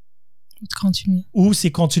d'arrêter. Continuer. Ou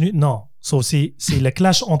c'est continuer. Non. C'est le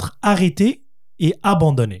clash entre arrêter et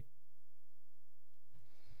abandonner.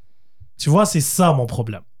 Tu vois, c'est ça mon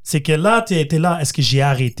problème. C'est que là, tu étais là, est-ce que j'ai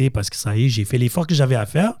arrêté parce que ça y est, j'ai fait l'effort que j'avais à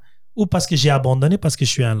faire ou parce que j'ai abandonné parce que je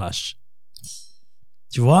suis un lâche?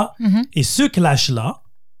 Tu vois? Et ce clash-là,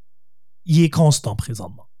 il est constant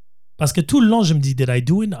présentement. Parce que tout le long, je me dis, did I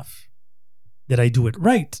do enough? Did I do it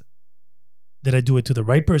right? Did I do it to the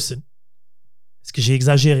right person? Est-ce que j'ai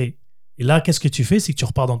exagéré? Et là, qu'est-ce que tu fais? C'est que tu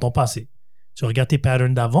repars dans ton passé. Tu regardes tes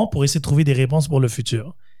patterns d'avant pour essayer de trouver des réponses pour le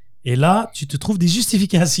futur. Et là, tu te trouves des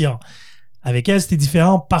justifications. Avec elle, c'était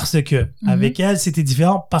différent parce que. Avec elle, c'était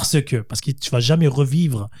différent parce que. Parce que tu vas jamais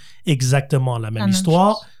revivre exactement la même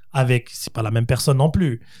histoire c'est pas la même personne non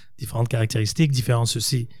plus. Différentes caractéristiques, différents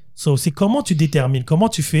ceci. C'est comment tu détermines, comment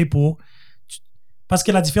tu fais pour... Parce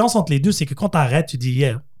que la différence entre les deux, c'est que quand tu arrêtes, tu dis,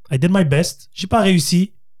 yeah, I did my best, j'ai pas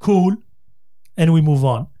réussi, cool, and we move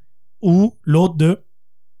on. Ou l'autre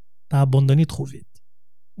t'as abandonné trop vite.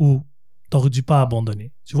 Ou t'aurais dû pas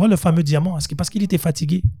abandonner. Tu vois le fameux diamant, est-ce que parce qu'il était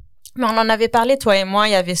fatigué? Mais on en avait parlé, toi et moi,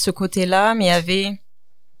 il y avait ce côté-là, mais il y avait...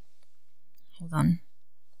 Hold on.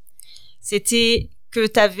 C'était que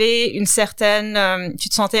t'avais une certaine... tu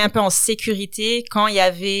te sentais un peu en sécurité quand il y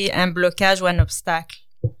avait un blocage ou un obstacle.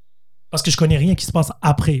 Parce que je connais rien qui se passe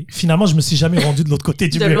après. Finalement, je me suis jamais rendu de l'autre côté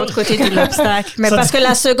du mur. De l'autre côté de l'obstacle. Mais parce que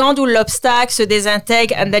la seconde où l'obstacle se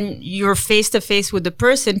désintègre and then you're face to face with the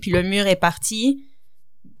person, puis le mur est parti...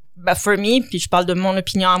 Bah, for me, puis je parle de mon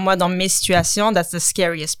opinion à moi dans mes situations, that's the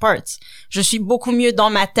scariest part. Je suis beaucoup mieux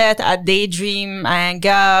dans ma tête à daydream à un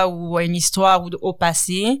gars ou à une histoire ou au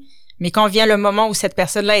passé. Mais quand vient le moment où cette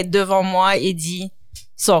personne-là est devant moi et dit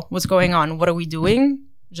 « So, what's going on? What are we doing? »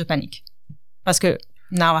 Je panique. Parce que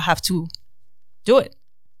now I have to do it.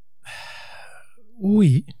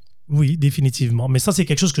 Oui, définitivement. Mais ça, c'est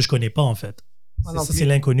quelque chose que je connais pas, en fait. Ça, c'est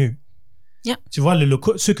l'inconnu. Yeah. Tu vois,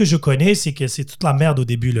 ce que je connais, c'est que c'est toute la merde au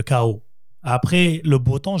début, le chaos. Après, le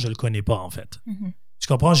beau temps, je le connais pas, en fait. Tu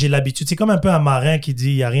comprends? J'ai l'habitude. C'est comme un peu un marin qui dit,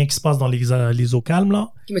 il n'y a rien qui se passe dans les eaux calmes,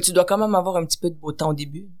 là. Mais tu dois quand même avoir un petit peu de beau temps au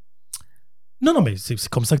début. Non, mais c'est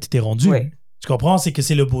comme ça que tu t'es rendu. Oui. Tu comprends? C'est que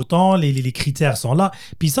c'est le beau temps, les critères sont là.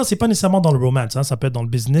 Puis ça, c'est pas nécessairement dans le romance. Hein. Ça peut être dans le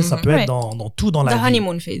business, ça peut être dans tout dans la vie. The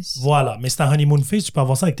honeymoon phase. Voilà. Mais c'est un honeymoon phase, tu peux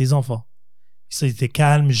avoir ça avec tes enfants. T'es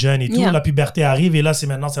calme, jeune et tout. La puberté arrive et là, c'est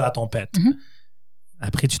la tempête.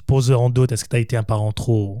 Après, tu te poses en doute, est-ce que tu as été un parent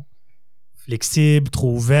trop flexible,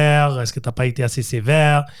 trop ouvert? Est-ce que tu n'as pas été assez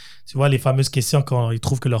sévère? Tu vois, les fameuses questions quand ils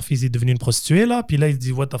trouvent que leur fils est devenu une prostituée, là. Puis là, ils se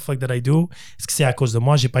disent, what the fuck did I do? Est-ce que c'est à cause de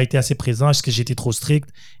moi? J'ai pas été assez présent? Est-ce que j'ai été trop strict?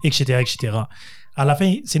 Etc., etc. À la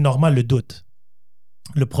fin, c'est normal le doute.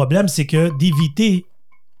 Le problème, c'est que d'éviter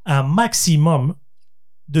un maximum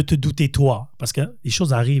de te douter toi. Parce que les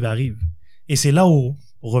choses arrivent. Et c'est là où,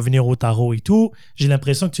 pour revenir au tarot et tout, j'ai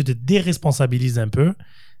l'impression que tu te déresponsabilises un peu.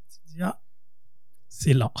 Tu te dis,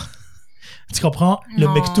 c'est là. Tu comprends? Le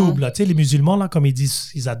mektoub, là, tu sais, les musulmans, là, comme ils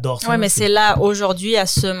disent, ils adorent ça. Ouais, mais c'est là, aujourd'hui, à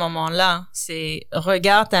ce moment-là. C'est,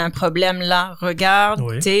 regarde, t'as un problème là. Regarde,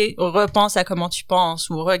 repense à comment tu penses.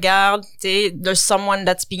 Ou regarde, there's someone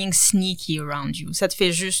that's being sneaky around you. Ça te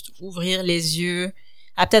fait juste ouvrir les yeux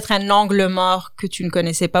à peut-être un angle mort que tu ne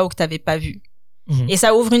connaissais pas ou que t'avais pas vu. Et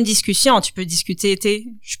ça ouvre une discussion. Tu peux discuter,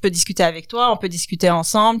 je peux discuter avec toi, on peut discuter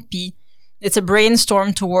ensemble, puis it's a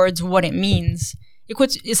brainstorm towards what it means.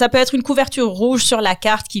 Écoute, ça peut être une couverture rouge sur la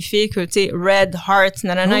carte qui fait que, red, heart,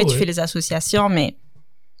 et tu fais les associations, mais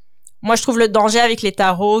moi, je trouve le danger avec les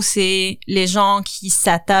tarots, c'est les gens qui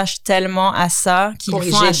s'attachent tellement à ça, qui le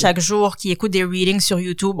font à chaque jour, qui écoutent des readings sur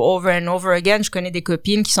YouTube over and over again. Je connais des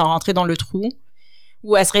copines qui sont rentrées dans le trou,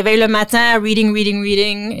 où elles se réveillent le matin,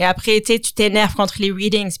 reading, et après, tu t'énerves contre les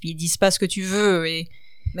readings, puis ils disent pas ce que tu veux, et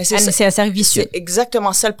mais c'est un cercle vicieux. C'est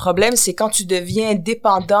exactement ça le problème, c'est quand tu deviens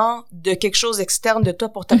dépendant de quelque chose externe de toi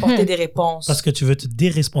pour t'apporter des réponses. Parce que tu veux te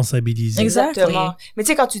déresponsabiliser. Exactement. Mais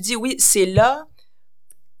tu sais, quand tu dis oui, c'est là,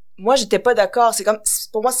 moi, j'étais pas d'accord. C'est comme,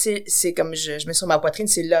 pour moi, c'est comme je mets sur ma poitrine,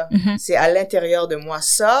 c'est là. C'est à l'intérieur de moi.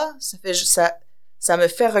 Ça me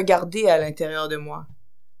fait regarder à l'intérieur de moi.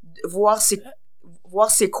 Voir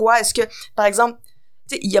c'est quoi. Est-ce que, par exemple,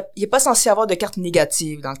 tu sais, il y a pas censé avoir de cartes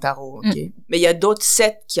négatives dans le tarot, ok? Mais il y a d'autres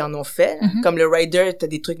sets qui en ont fait. Comme le Rider, t'as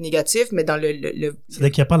des trucs négatifs, mais dans le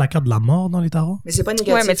c'est-à-dire qu'il n'y a pas la carte de la mort dans les tarots? Mais c'est pas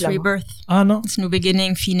négatif. Ouais, mais c'est Rebirth. Ah non? It's New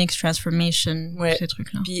Beginning, Phoenix, Transformation, ces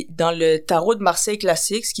trucs-là. Puis dans le tarot de Marseille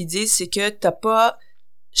classique, ce qu'ils disent, c'est que t'as pas,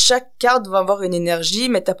 chaque carte va avoir une énergie,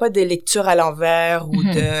 mais t'as pas de lecture à l'envers ou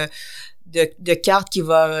de cartes qui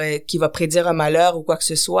va prédire un malheur ou quoi que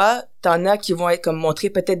ce soit. T'en as qui vont être comme montrer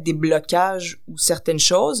peut-être des blocages ou certaines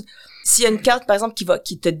choses. S'il y a une carte, par exemple,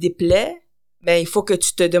 qui te déplaît, ben, il faut que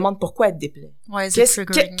tu te demandes pourquoi elle te déplaît. Ouais,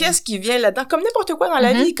 qu'est-ce qui vient là-dedans? Comme n'importe quoi dans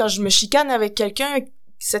la vie, quand je me chicane avec quelqu'un,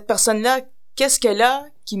 cette personne-là, qu'est-ce qu'elle a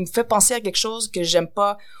qui me fait penser à quelque chose que j'aime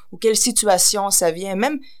pas ou quelle situation ça vient?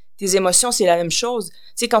 Même tes émotions, c'est la même chose. Tu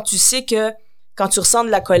sais, quand tu sais que quand tu ressens de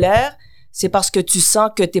la colère, c'est parce que tu sens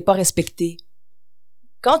que t'es pas respecté.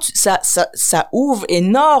 Quand ça ouvre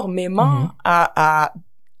énormément à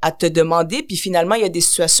te demander, puis finalement, il y a des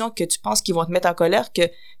situations que tu penses qui vont te mettre en colère que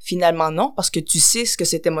finalement non, parce que tu sais ce que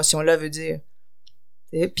cette émotion-là veut dire.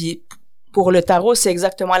 Et puis, pour le tarot, c'est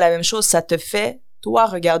exactement la même chose. Ça te fait, toi,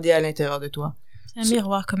 regarder à l'intérieur de toi. C'est un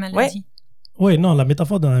miroir, comme elle l'a dit. Oui, non, la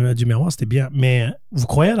métaphore du miroir, c'était bien. Mais vous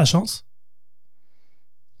croyez à la chance?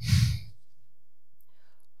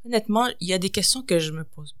 Honnêtement, il y a des questions que je me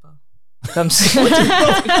pose pas. Comme ça.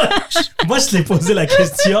 Moi, je t'ai posé la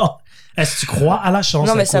question. Est-ce que tu crois à la chance?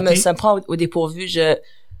 Non, mais ça me prend au dépourvu. Je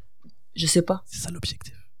sais pas. C'est ça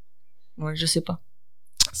l'objectif. Ouais, je sais pas.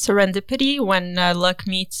 Serendipity, when luck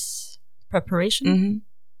meets preparation.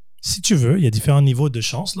 Si tu veux, il y a différents niveaux de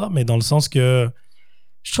chance, là, mais dans le sens que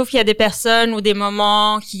je trouve qu'il y a des personnes ou des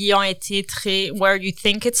moments qui ont été très where you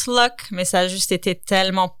think it's luck, mais ça a juste été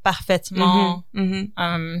tellement parfaitement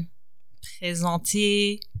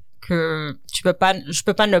présenté que je peux pas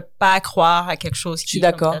ne pas croire à quelque chose qui. Je suis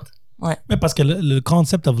d'accord. Ouais. Mais parce que le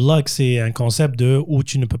concept of luck, c'est un concept où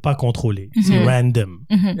tu ne peux pas contrôler. C'est random.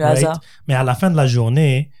 Le hasard. Mais à la fin de la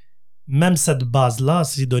journée, même cette base-là,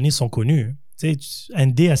 ces données sont connues. Tu sais, un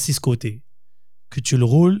dé à 6 côtés. Que tu le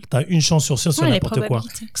roules, tu as une chance sur 6 sur n'importe quoi.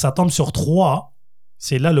 Que ça tombe sur 3,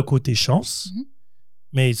 c'est là le côté chance.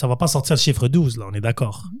 Mais ça va pas sortir le chiffre 12, là, on est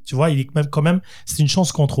d'accord. Tu vois, il est quand même, c'est une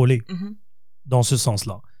chance contrôlée dans ce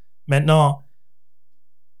sens-là. Maintenant,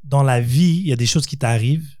 dans la vie, il y a des choses qui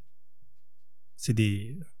t'arrivent. C'est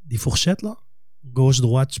des fourchettes, là. Gauche,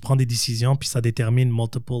 droite, tu prends des décisions, puis ça détermine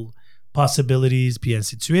multiple possibilities, puis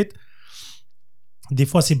ainsi de suite. Des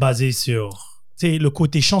fois, c'est basé sur... Tu sais, le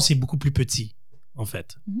côté chance est beaucoup plus petit. En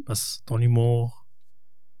fait, parce que ton humour,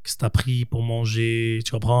 que t'as pris pour manger,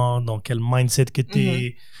 tu comprends, dans quel mindset que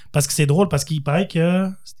t'es. Parce que c'est drôle, parce qu'il paraît que,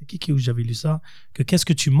 c'était qui où j'avais lu ça, que qu'est-ce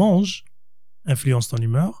que tu manges influence ton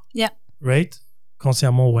humeur. Yeah. right?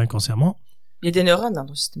 Consciemment ou inconsciemment. Il y a des neurones dans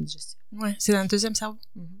ton système digestif. Ouais, c'est dans le deuxième cerveau.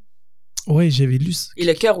 Oui, j'avais lu ça. Et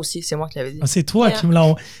le cœur aussi, c'est moi qui l'avais dit. Ah, c'est toi qui me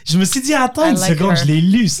l'as... Je me suis dit, attends une seconde, je l'ai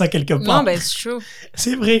lu ça quelque part. Non, ben, c'est true.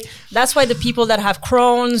 C'est vrai. That's why the people that have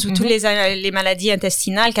Crohn's ou toutes les maladies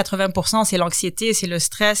intestinales, 80%, c'est l'anxiété, c'est le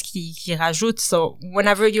stress qui rajoute. So,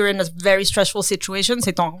 whenever you're in a very stressful situation,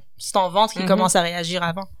 c'est ton ventre qui commence à réagir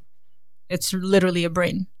avant. It's literally a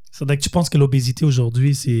brain. Ça veut dire que tu penses que l'obésité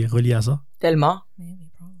aujourd'hui, c'est relié à ça? Tellement.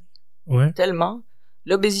 Ouais. Tellement.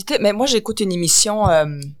 L'obésité, mais moi, j'écoute une émission...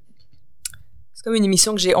 C'est comme une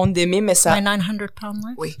émission que j'ai honte d'aimer, mais ça... My 900 pound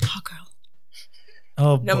life? Oui. Oh, girl.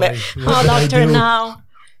 Oh, non, boy. mais... Oh, doctor now.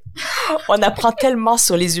 On apprend tellement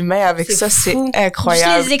sur les humains avec ça, c'est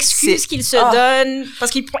incroyable. Juste les excuses qu'ils se donnent,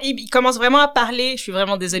 parce qu'ils commencent vraiment à parler. Je suis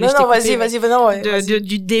vraiment désolée. Non, vas-y.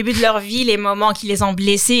 Du début de leur vie, les moments qui les ont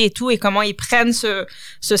blessés et tout, et comment ils prennent ce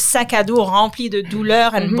sac à dos rempli de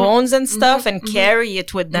douleurs and bones and stuff and carry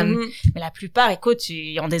it with them. Mais la plupart, écoute,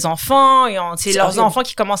 ils ont des enfants, c'est leurs enfants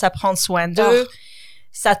qui commencent à prendre soin d'eux.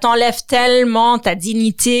 Ça t'enlève tellement ta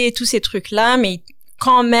dignité, tous ces trucs-là, mais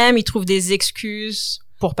quand même, ils trouvent des excuses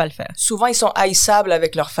pour pas le faire. Souvent, ils sont haïssables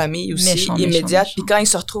avec leur famille aussi, immédiate. Puis quand ils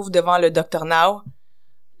se retrouvent devant le Dr Now,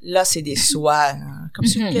 là, c'est des soins. Comme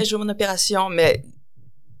s'il vous plaît, je veux mon opération. Mais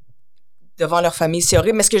devant leur famille, c'est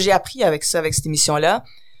horrible. Mais ce que j'ai appris avec ça, avec cette émission-là,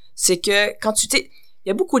 c'est que quand il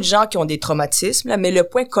y a beaucoup de gens qui ont des traumatismes, là, mais le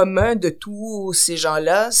point commun de tous ces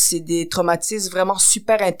gens-là, c'est des traumatismes vraiment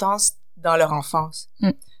super intenses dans leur enfance.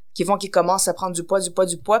 Qui commencent à prendre du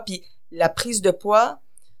poids. Puis la prise de poids,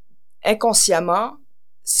 inconsciemment,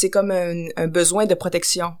 c'est comme un besoin de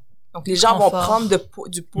protection. Donc, les gens vont prendre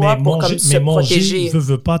du poids pour comme se protéger. Mais manger,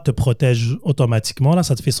 veut pas te protège automatiquement. Là,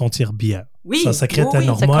 ça te fait sentir bien. Oui. Ça sécrète une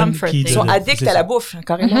hormone qui... Ils sont addicts à la bouffe,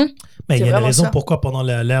 carrément. Mais il y a une raison pourquoi pendant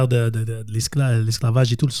l'ère de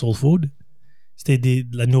l'esclavage et tout, le soul food, c'était de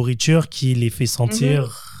la nourriture qui les fait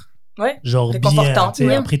sentir genre bien.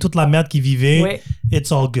 Après toute la merde qu'ils vivaient,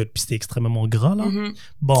 it's all good. Puis c'était extrêmement gras, là.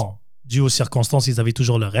 Bon, dû aux circonstances, ils avaient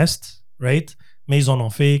toujours le reste, right? Mais ils en ont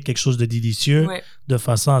fait quelque chose de délicieux de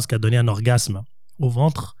façon à ce qu'à donner un orgasme au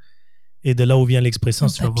ventre. Et de là où vient l'expression,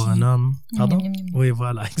 si tu vas voir un homme. Pardon? Oui,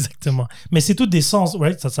 voilà, exactement. Mais c'est tout des sens,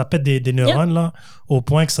 right? Ça pète des neurones, là, au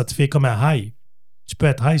point que ça te fait comme un high. Tu peux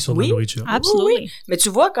être high sur la nourriture. Absolument. Oui. Mais tu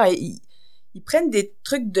vois, quand ils prennent des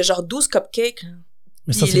trucs de genre 12 cupcakes,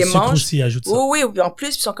 mais ça, c'est le sucre aussi, ajoute ça. Oui, en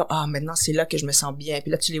plus, ils sont comme, maintenant, c'est là que je me sens bien.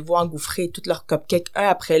 Puis là, tu les vois engouffrer tous leurs cupcakes, un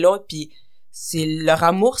après l'autre, puis c'est leur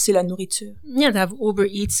amour, c'est la nourriture. Yeah, they have Uber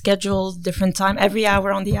Eats scheduled, different time, every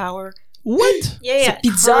hour on the hour. What? Yeah. C'est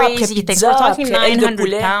pizza après pizza, après aile de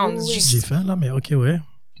poulet. Pounds. J'ai faim, là, mais ok, ouais.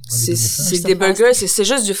 C'est des burgers, c'est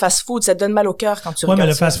juste du fast-food, ça te donne mal au cœur quand tu regardes ça. Ouais,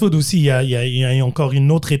 mais le fast-food aussi, il y a encore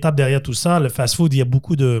une autre étape derrière tout ça. Le fast-food, il y a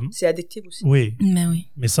beaucoup de... C'est addictif aussi. Oui. Mais oui.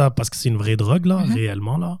 Mais ça, parce que c'est une vraie drogue, là,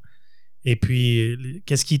 réellement, là. Et puis,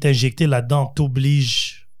 qu'est-ce qui est injecté là-dedans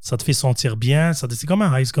t'oblige, ça te fait sentir bien, c'est comme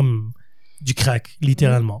un high, c'est comme du crack,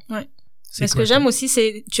 littéralement. Ouais. Mais ce que j'aime aussi,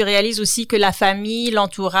 c'est tu réalises aussi que la famille,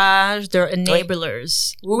 l'entourage, they're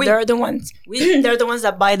enablers. Oui. They're the ones. Oui. They're the ones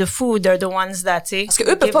that buy the food. They're the ones that, tu sais. Parce que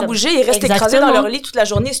eux peuvent pas bouger, ils restent écrasés dans leur lit toute la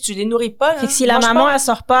journée si tu les nourris pas. Fait que si la maman, elle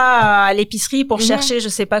sort pas à l'épicerie pour chercher je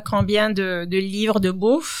sais pas combien de livres de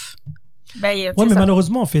bouffe, ben, mais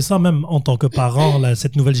malheureusement, on fait ça même en tant que parent, là,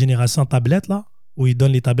 cette nouvelle génération tablette, là, où ils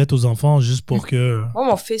donnent les tablettes aux enfants juste pour que... Moi,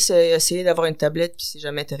 mon fils a essayé d'avoir une tablette puis il s'est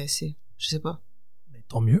jamais intéressé. Je sais pas. Mais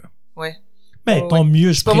tant mieux. Ouais. Mais tant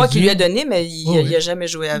mieux, c'est pas moi qui lui ai donné, mais il a jamais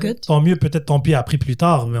joué avec. Tant mieux, peut-être tant pis appris plus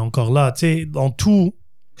tard, mais encore là, tu sais, dans tout,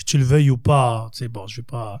 que tu le veuilles ou pas, tu sais, bon, je vais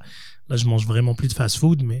pas... Là, je mange vraiment plus de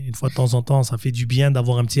fast-food, mais une fois de temps en temps, ça fait du bien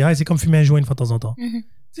d'avoir un petit high. C'est comme fumer un joint une fois de temps en temps.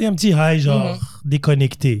 C'est un petit high, genre,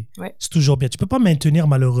 déconnecté. Ouais. C'est toujours bien. Tu peux pas maintenir,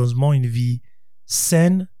 malheureusement, une vie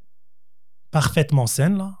saine, parfaitement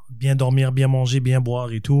saine, là. Bien dormir, bien manger, bien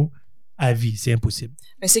boire et tout, à vie. C'est impossible.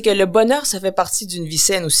 Mais c'est que le bonheur, ça fait partie d'une vie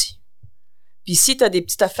saine aussi. Puis si t'as des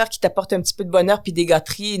petites affaires qui t'apportent un petit peu de bonheur puis des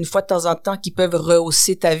gâteries, une fois de temps en temps, qui peuvent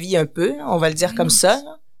rehausser ta vie un peu, on va le dire comme ça,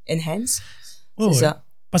 là. Enhance. C'est ça.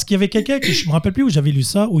 Parce qu'il y avait quelqu'un, je me rappelle plus où j'avais lu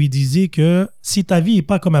ça, où il disait que si ta vie est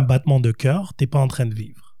pas comme un battement de cœur, t'es pas en train de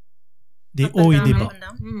vivre. Des hauts et des bas.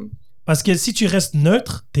 Parce que si tu restes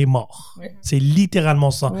neutre, t'es mort. Ouais. C'est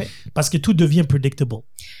littéralement ça. Ouais. Parce que tout devient predictable.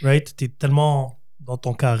 Right? T'es tellement dans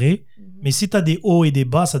ton carré. Mais si t'as des hauts et des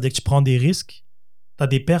bas, ça veut dire que tu prends des risques. T'as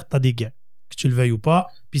des pertes, t'as des gains. Que tu le veuilles ou pas.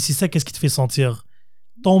 Puis c'est ça, qu'est-ce qui te fait sentir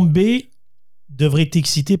tomber devrait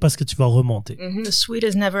t'exciter parce que tu vas remonter. The sweet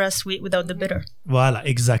is never as sweet without the bitter. Voilà,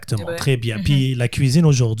 exactement. Très bien. Puis la cuisine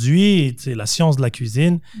aujourd'hui, la science de la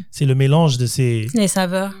cuisine, c'est le mélange de ces... Les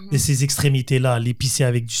saveurs. De ces extrémités-là. L'épicé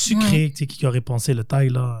avec du sucré, tu sais, qui aurait pensé le thaï,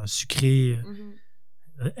 là, sucré,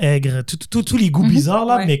 aigre, tous les goûts bizarres,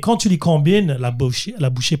 là. Mais quand tu les combines, la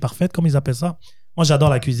bouchée parfaite, comme ils appellent ça, moi, j'adore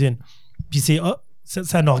la cuisine. Puis c'est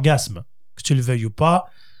un orgasme, que tu le veuilles ou pas.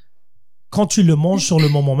 Quand tu le manges sur le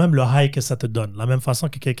moment même, le high que ça te donne. La même façon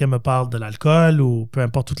que quelqu'un me parle de l'alcool ou peu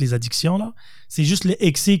importe toutes les addictions, là. C'est juste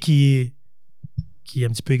l'excès qui est un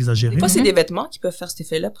petit peu exagéré. Des fois, c'est des vêtements qui peuvent faire cet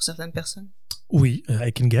effet-là pour certaines personnes. Oui,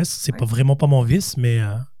 I can guess. C'est pas vraiment pas mon vice, mais...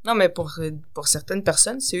 Non, mais pour certaines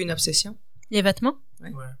personnes, c'est une obsession. Les vêtements?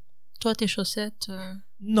 Ouais. Toi, tes chaussettes?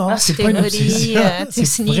 Non, c'est pas une obsession.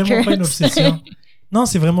 C'est vraiment pas une obsession. Non,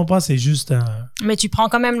 c'est vraiment pas, c'est juste... Mais tu prends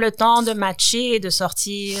quand même le temps de matcher et de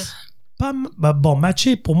sortir... Bon,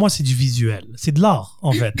 matcher, pour moi, c'est du visuel. C'est de l'art,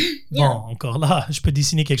 en fait. Bon, encore là, je peux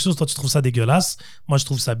dessiner quelque chose, toi, tu trouves ça dégueulasse. Moi, je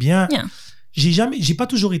trouve ça bien. J'ai pas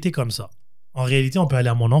toujours été comme ça. En réalité, on peut aller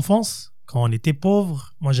à mon enfance. Quand on était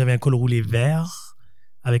pauvre, moi, j'avais un col roulé vert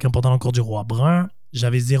avec un pantalon encore du roi brun.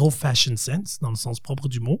 J'avais zéro fashion sense, dans le sens propre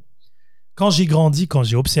du mot. Quand j'ai grandi, quand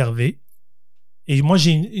j'ai observé, et moi,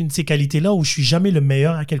 j'ai une de ces qualités-là où je suis jamais le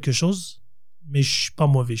meilleur à quelque chose, mais je suis pas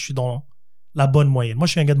mauvais. Je suis dans la bonne moyenne. Moi,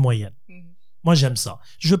 je suis un gars de moyenne. Moi, j'aime ça.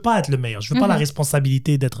 Je veux pas être le meilleur. Je veux pas la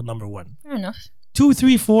responsabilité d'être number one. 2,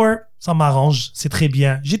 3, 4, ça m'arrange. C'est très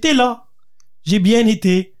bien. J'étais là. J'ai bien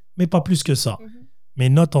été, mais pas plus que ça. Mes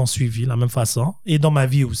notes ont suivi la même façon et dans ma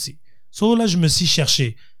vie aussi. Là, je me suis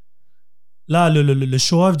cherché. Là, le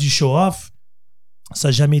show-off du show-off, ça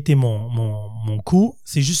n'a jamais été mon coup.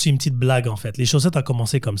 C'est juste une petite blague, en fait. Les chaussettes ont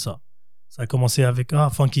commencé comme ça. Ça a commencé avec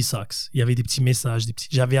Funky Socks. Il y avait des petits messages.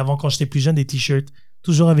 J'avais avant, quand j'étais plus jeune, des t-shirts,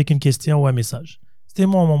 toujours avec une question ou un message. C'était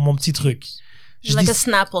mon petit truc. Like a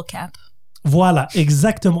Snapple cap. Voilà,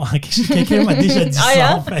 exactement. Quelqu'un m'a déjà dit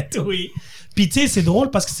ça, en fait, oui. Puis, tu sais, c'est drôle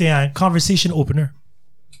parce que c'est un conversation opener.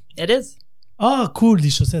 It is. Ah, cool, des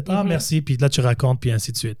chaussettes. Ah, merci. Puis là, tu racontes, puis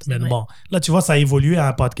ainsi de suite. Mais bon, là, tu vois, ça a évolué à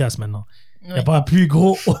un podcast maintenant. Il n'y a pas un plus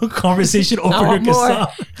gros conversation opener que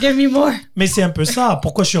ça. Give me more. Mais c'est un peu ça.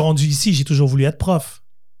 Pourquoi je suis rendu ici? J'ai toujours voulu être prof.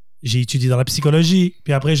 J'ai étudié dans la psychologie.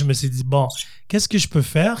 Puis après, je me suis dit, bon, qu'est-ce que je peux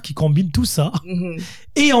faire qui combine tout ça?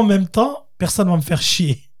 Et en même temps, personne ne va me faire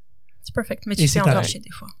chier. C'est perfect. Mais tu fais encore chier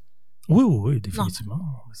des fois. Oui, définitivement. Non.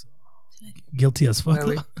 Guilty as fuck,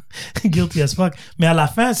 là. Guilty as fuck. Mais à la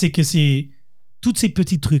fin, c'est que c'est tous ces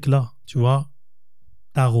petits trucs-là, tu vois.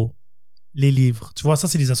 Tarot, les livres. Tu vois, ça,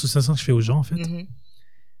 c'est des associations que je fais aux gens, en fait.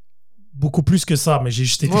 Beaucoup plus que ça, mais j'ai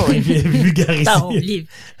juste été vulgarisé. Tarot, livre.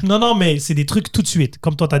 Non, mais c'est des trucs tout de suite.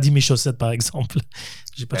 Comme toi, t'as dit mes chaussettes, par exemple.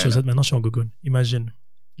 J'ai pas de chaussettes, maintenant, je suis en gogoune. Imagine.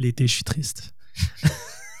 L'été, je suis triste.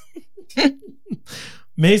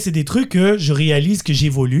 Mais c'est des trucs que je réalise que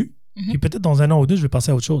j'évolue. Puis peut-être dans 1 an ou 2, je vais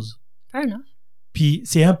passer à autre chose. Puis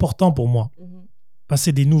c'est important pour moi. Parce que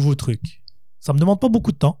c'est des nouveaux trucs. Ça me demande pas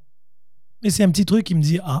beaucoup de temps. Mais c'est un petit truc qui me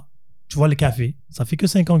dit, tu vois le café. Ça fait que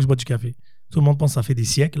 5 ans que je bois du café. Tout le monde pense que ça fait des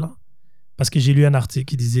siècles, là. Parce que j'ai lu un article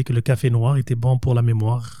qui disait que le café noir était bon pour la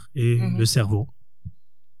mémoire et le cerveau.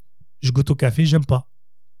 Je goûte au café, j'aime pas.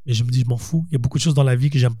 Mais je me dis, je m'en fous. Il y a beaucoup de choses dans la vie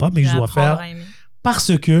que j'aime pas, mais que je dois faire.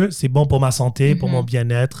 Parce que c'est bon pour ma santé, pour mon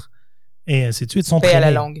bien-être, et ainsi de suite. S'entraîner. À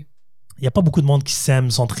la longue. Il n'y a pas beaucoup de monde qui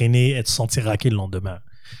s'aime s'entraîner et se sentir raqué le lendemain.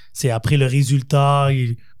 C'est après le résultat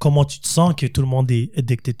et comment tu te sens que tout le monde est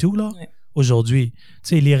addicted to, là. Ouais. Aujourd'hui, tu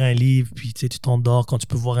sais, lire un livre, puis tu t'endors quand tu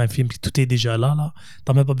peux voir un film, puis tout est déjà là.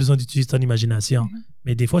 T'as même pas besoin d'utiliser ton imagination.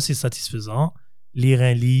 Mais des fois, c'est satisfaisant. Lire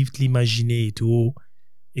un livre, te l'imaginer et tout.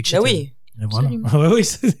 Ben oui. Et voilà. Oui,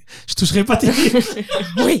 je toucherai pas tes livres.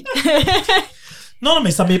 Oui. Non,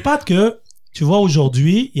 mais ça m'épate que, tu vois,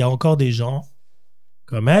 aujourd'hui, il y a encore des gens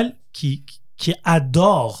comme elle qui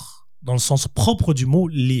adorent, dans le sens propre du mot,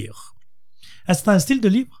 lire. Est-ce que t'as un style de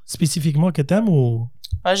livre spécifiquement que t'aimes ou...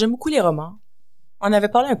 J'aime beaucoup les romans. On avait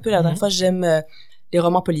parlé un peu la dernière fois, j'aime les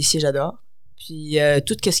romans policiers, j'adore. Puis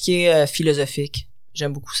tout ce qui est philosophique,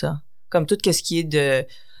 j'aime beaucoup ça. Comme tout ce qui est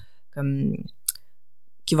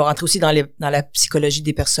qui va rentrer aussi dans la psychologie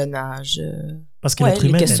des personnages. Parce que l'être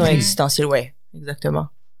humain... les questions existentielles, ouais, exactement.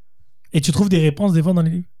 Et tu trouves des réponses des fois dans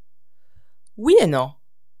les livres? Oui et non.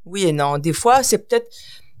 Oui et non. Des fois, c'est peut-être...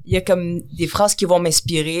 Il y a comme des phrases qui vont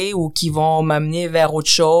m'inspirer ou qui vont m'amener vers autre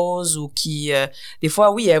chose ou qui... des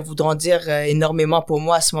fois, oui, elles voudront dire énormément pour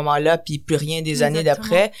moi à ce moment-là, puis plus rien des années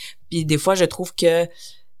d'après. Puis des fois, je trouve que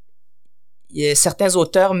certains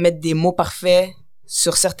auteurs mettent des mots parfaits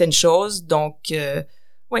sur certaines choses, donc...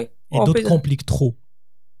 oui. Et d'autres compliquent trop.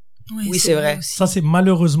 Oui, c'est vrai. Ça, c'est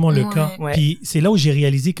malheureusement le cas. Ouais. Puis c'est là où j'ai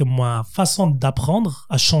réalisé que ma façon d'apprendre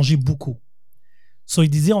a changé beaucoup. So, il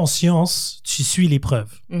disait en sciences, tu suis les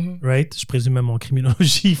preuves. Right? Je présume même en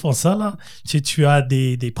criminologie, ils font ça, là. Tu as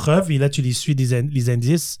des preuves et là, tu les suis les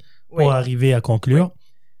indices pour arriver à conclure. Oui.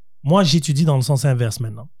 Moi, j'étudie dans le sens inverse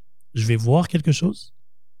maintenant. Je vais voir quelque chose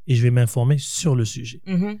et je vais m'informer sur le sujet.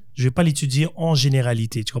 Je vais pas l'étudier en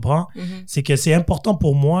généralité, tu comprends? C'est que c'est important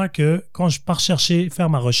pour moi que quand je pars faire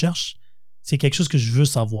ma recherche, c'est quelque chose que je veux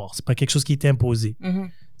savoir. C'est pas quelque chose qui est imposé.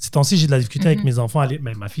 Ces temps-ci, j'ai de la difficulté avec mes enfants,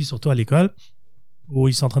 ma fille surtout à l'école, où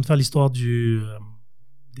ils sont en train de faire l'histoire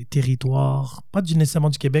des territoires, pas nécessairement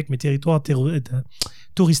du Québec, mais territoires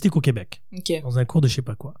touristiques au Québec. Dans un cours de je sais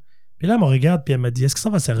pas quoi. Puis là, elle me regarde puis elle m'a dit, est-ce que ça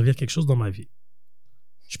va servir quelque chose dans ma vie?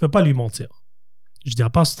 Je peux pas lui mentir. Je dis, à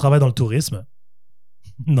part si tu travailles dans le tourisme,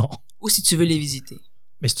 non. Ou si tu veux les visiter.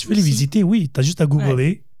 Mais si tu veux les visiter, oui. Tu as juste à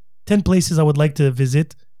googler 10 places I would like to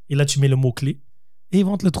visit. Et là, tu mets le mot-clé et ils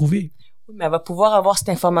vont te le trouver. Oui, mais elle va pouvoir avoir cette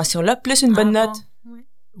information-là, plus une bonne note.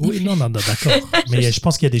 Oui, non, d'accord. Mais je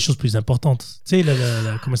pense qu'il y a des choses plus importantes. Tu sais,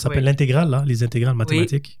 comment ça s'appelle, l'intégrale, là, les intégrales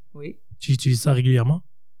mathématiques. Oui. Tu utilises ça régulièrement?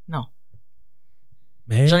 Non.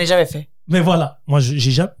 Mais... J'en ai jamais fait. Mais voilà, moi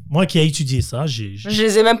qui ai étudié ça, Je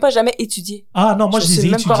les ai même pas jamais étudiés. Ah non, moi je les ai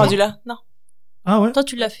étudiés. Je suis même pas rendu là, non. Ah ouais? Toi,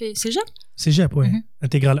 tu l'as fait cégep? Cégep, oui.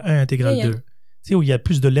 Intégrale 1, intégrale 2. Tu sais, où il y a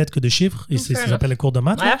plus de lettres que de chiffres, et ça s'appelle un cours de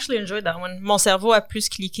maths. I actually enjoyed that one. Mon cerveau a plus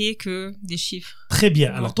cliqué que des chiffres. Très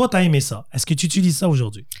bien. Alors toi, t'as aimé ça. Est-ce que tu utilises ça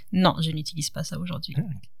aujourd'hui? Non, je n'utilise pas ça aujourd'hui.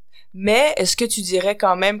 Mais est-ce que tu dirais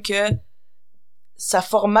quand même que ça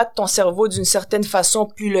formate ton cerveau d'une certaine façon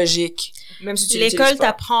plus logique? Même si tu l'école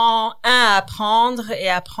t'apprend à apprendre et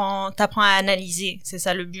t'apprend à analyser. C'est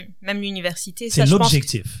ça le but. Même l'université. C'est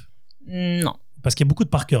l'objectif. Non. Parce qu'il y a beaucoup de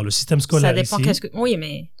par cœur. Le système scolaire ici. Ça dépend Oui,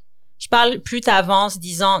 mais je parle plus t'avances,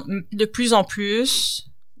 disant de plus en plus,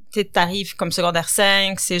 t'arrives comme secondaire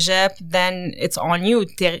 5, cégep, then it's on you.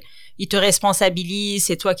 Ils te responsabilisent,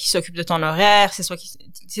 c'est toi qui s'occupe de ton horaire, c'est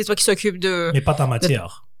toi qui s'occupe de... Mais pas ta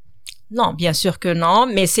matière. Non, bien sûr que non,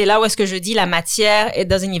 mais c'est là où est-ce que je dis la matière, it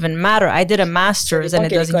doesn't even matter. I did a master's and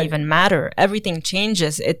it doesn't even matter. Everything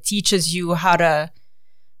changes. It teaches you how to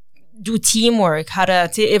do teamwork, how to,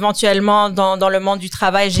 tu sais, éventuellement dans le monde du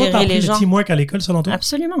travail, gérer toi, les gens. Le teamwork à l'école, selon toi?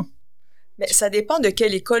 Absolument. Mais ça dépend de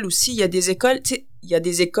quelle école aussi. Il y a des écoles, tu sais, il y a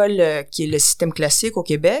des écoles qui est le système classique au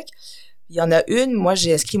Québec. Il y en a une, moi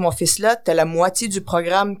j'ai inscrit mon fils là, t'as la moitié du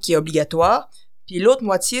programme qui est obligatoire. Puis l'autre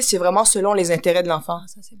moitié, c'est vraiment selon les intérêts de l'enfant.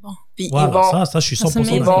 Ça, c'est bon. Puis voilà, ça, je suis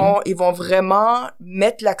 100% d'accord. Ils vont vraiment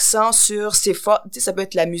mettre l'accent sur ces forces. Tu sais, ça peut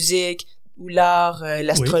être la musique ou l'art,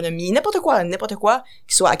 l'astronomie, n'importe quoi,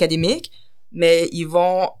 qui soit académique, mais ils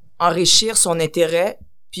vont enrichir son intérêt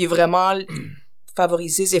puis vraiment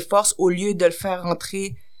favoriser ses forces au lieu de le faire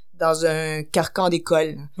rentrer dans un carcan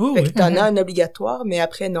d'école. Fait que t'en as un obligatoire, mais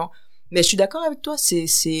après, non. Mais je suis d'accord avec toi,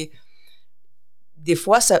 c'est des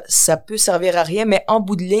fois, ça peut servir à rien, mais en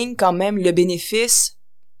bout de ligne, quand même, le bénéfice,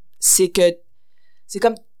 c'est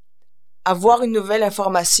comme avoir une nouvelle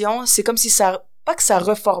information, c'est comme si pas que ça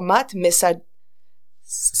reformate, mais ça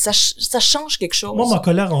change quelque chose. Moi, ma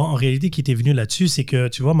colère, en réalité, qui était venue là-dessus, c'est que,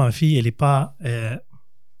 tu vois, ma fille, elle est pas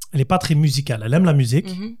très musicale. Elle aime la musique,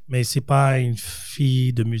 mais c'est pas une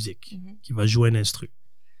fille de musique qui va jouer un instru.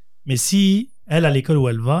 Mais si elle, à l'école où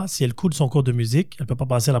elle va, si elle coule son cours de musique, elle peut pas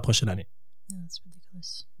passer à la prochaine année.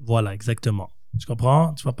 Voilà, exactement. Tu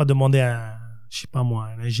comprends? Tu vas pas demander à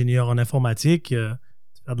un ingénieur en informatique de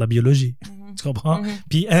faire de la biologie. Tu comprends?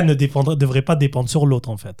 Puis un ne devrait pas dépendre sur l'autre,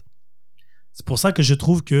 en fait. C'est pour ça que je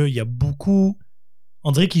trouve qu'il y a beaucoup...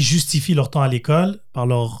 On dirait qu'ils justifient leur temps à l'école par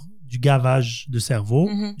du gavage de cerveau,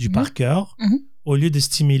 du par cœur, au lieu de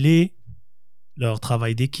stimuler leur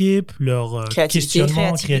travail d'équipe, leur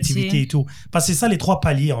questionnement, créativité et tout. Parce que c'est ça les trois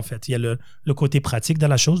paliers, en fait. Il y a le côté pratique de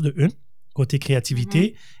la chose, côté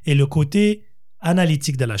créativité, et le côté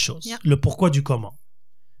analytique de la chose, le pourquoi du comment.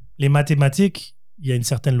 Les mathématiques, il y a une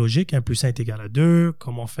certaine logique, 1 + 1 = 2,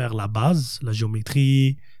 comment faire la base, la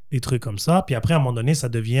géométrie, des trucs comme ça. Puis après, à un moment donné, ça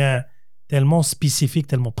devient tellement spécifique,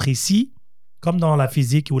 tellement précis, comme dans la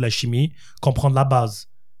physique ou la chimie, comprendre la base,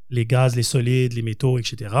 les gaz, les solides, les métaux,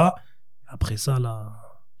 etc. Après ça,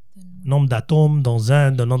 nombre d'atomes dans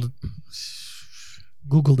un nombre de...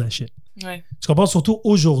 Google that shit. Ouais. Tu comprends? Surtout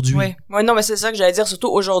aujourd'hui. Ouais, non, mais c'est ça que j'allais dire. Surtout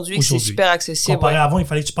aujourd'hui, que c'est super accessible. Comparé avant, il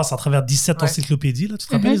fallait que tu passes à travers 17 encyclopédies. Là. Tu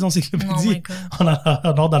te rappelles les encyclopédies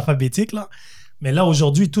en ordre alphabétique? Là? Mais là,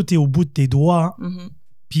 aujourd'hui, tout est au bout de tes doigts.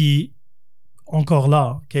 Puis, encore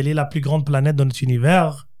là, quelle est la plus grande planète de notre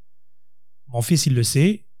univers? Mon fils, il le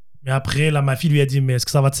sait. Mais après, là, ma fille lui a dit, mais est-ce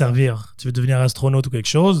que ça va te servir? Tu veux devenir astronaute ou quelque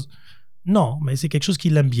chose? Non, mais c'est quelque chose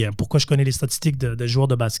qu'il aime bien. Pourquoi je connais les statistiques de joueurs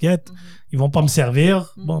de basket? Ils vont pas me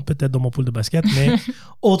servir. Bon, peut-être dans mon pool de basket, mais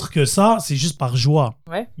autre que ça, c'est juste par joie.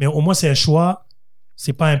 Ouais. Mais au moins, c'est un choix.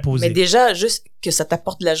 C'est pas imposé. Mais déjà, juste que ça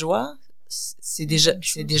t'apporte de la joie, c'est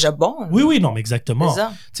déjà bon. Oui, non, mais exactement. Tu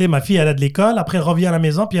sais, ma fille, elle a de l'école, après elle revient à la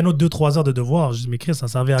maison, puis il y a un autre 2-3 heures de devoirs. Je dis, mais Chris, ça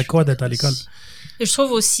servait à quoi d'être à l'école? Et je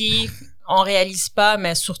trouve aussi, on réalise pas,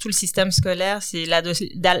 mais surtout le système scolaire, c'est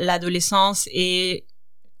l'adolescence et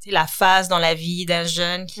la phase dans la vie d'un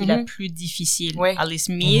jeune qui est la plus difficile. Ouais. At least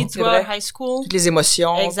me, tu vois, high school. Toutes les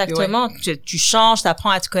émotions. Exactement. Tu changes, t'apprends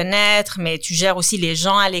à te connaître, mais tu gères aussi les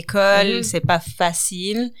gens à l'école. C'est pas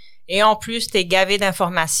facile. Et en plus, t'es gavé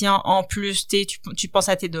d'informations. En plus, tu penses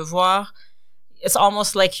à tes devoirs. It's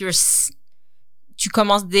almost like tu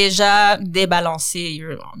commences déjà débalancé.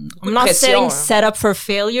 I'm not saying set up for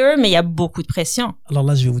failure, mais il y a beaucoup de pression. Alors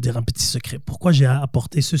là, je vais vous dire un petit secret. Pourquoi j'ai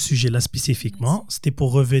apporté ce sujet-là spécifiquement? C'était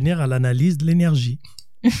pour revenir à l'analyse de l'énergie.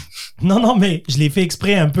 Non, mais je l'ai fait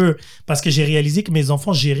exprès un peu parce que j'ai réalisé que mes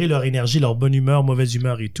enfants géraient leur énergie, leur bonne humeur, mauvaise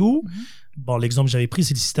humeur et tout. Bon, l'exemple que j'avais pris,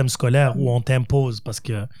 c'est le système scolaire où on t'impose parce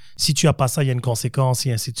que si tu as pas ça, il y a une conséquence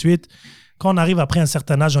et ainsi de suite. Quand on arrive après un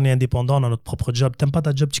certain âge, on est indépendant dans notre propre job. T'aimes pas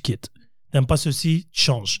ta job, tu quittes. T'aimes pas ceci, tu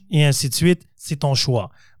changes. Et ainsi de suite, c'est ton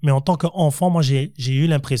choix. Mais en tant qu'enfant, moi, j'ai eu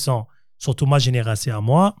l'impression, surtout ma génération à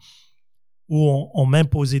moi, où on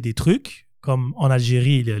m'imposait des trucs, comme en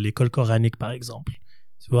Algérie, l'école coranique, par exemple.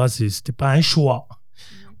 Tu vois, c'était pas un choix.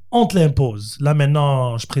 On te l'impose. Là,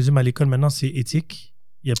 maintenant, je présume à l'école, maintenant, c'est éthique.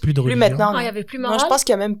 Il n'y a plus de religion. Plus maintenant. Il y avait plus moral. Moi, je pense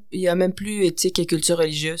qu'il y a même plus éthique et culture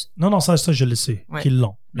religieuse. Non, ça, je le sais. Ouais. Qu'ils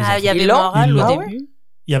l'ont. Il y avait moral au début.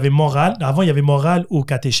 Il y avait moral. Avant, il y avait moral ou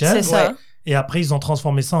catéchèse. C'est ça. Ouais. Et après, ils ont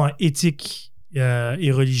transformé ça en éthique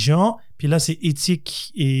et religion. Puis là, c'est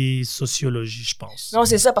éthique et sociologie, je pense. Non,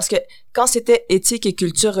 c'est ça, parce que quand c'était éthique et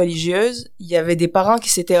culture religieuse, il y avait des parents qui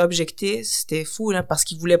s'étaient objectés. C'était fou, là, parce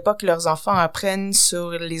qu'ils voulaient pas que leurs enfants apprennent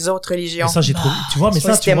sur les autres religions. Mais ça, j'ai trouvé. Tu vois, mais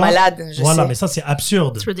ça, c'était malade, je Voilà, sais. mais ça, c'est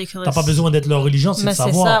absurde. It's ridiculous. T'as pas besoin d'être leur religion, c'est de Mais c'est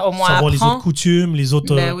savoir. ça, au moins savoir les apprends. autres coutumes, les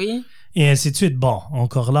autres. Ben oui. Et ainsi de suite. Bon,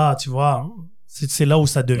 encore là, tu vois, c'est là où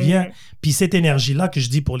ça devient. Puis cette énergie-là que je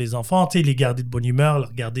dis pour les enfants, tu sais, les garder de bonne humeur,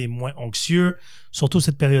 les garder moins anxieux, surtout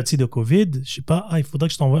cette période-ci de COVID. Je sais pas, il faudrait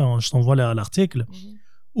que je t'envoie l'article,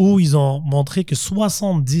 où ils ont montré que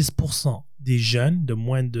 70% des jeunes de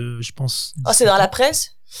moins de, je pense... Ah, c'est dans la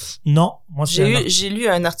presse? Non. Moi, J'ai lu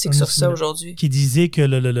un article sur ça aujourd'hui. Qui disait que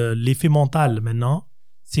l'effet mental,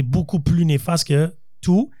 c'est beaucoup plus néfaste que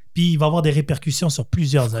tout. Puis il va avoir des répercussions sur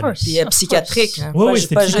plusieurs années. Puis psychiatrique. Hein. Oui,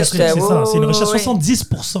 c'est psychiatrique, c'est ça. C'est une recherche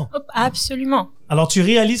 70%. Absolument. Alors, tu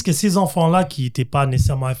réalises que ces enfants-là qui n'étaient pas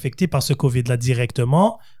nécessairement affectés par ce COVID-là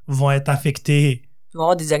directement vont être affectés. Ils vont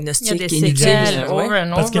avoir des diagnostics Il y a des séquelles,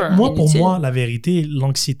 Parce que moi, pour moi, la vérité,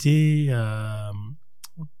 l'anxiété,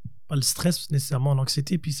 pas le stress nécessairement,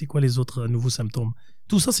 l'anxiété, puis c'est quoi les autres nouveaux symptômes?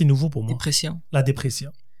 Tout ça, c'est nouveau pour moi. Dépression. La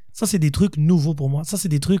dépression. Ça, c'est des trucs nouveaux pour moi. Ça, c'est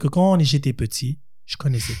des trucs que quand j'étais petit, je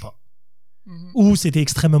connaissais pas. Ou c'était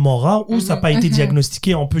extrêmement rare, ou ça n'a pas été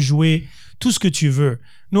diagnostiqué, on peut jouer tout ce que tu veux.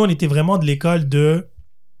 Nous, on était vraiment de l'école de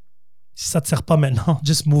si ça te sert pas maintenant,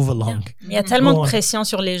 just move along. Il y a tellement de pression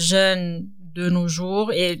sur les jeunes de nos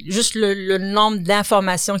jours et juste le nombre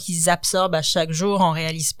d'informations qu'ils absorbent à chaque jour, on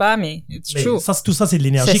réalise pas, mais tout ça, c'est de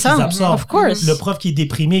l'énergie qu'ils absorbent. Of course. Le prof qui est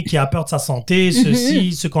déprimé, qui a peur de sa santé,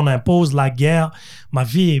 ceci, ce qu'on impose, la guerre, ma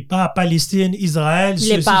vie, pas Palestine, Israël.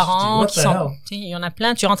 Les parents qui sont, il y en a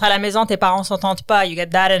plein. Tu rentres à la maison, tes parents s'entendent pas, you get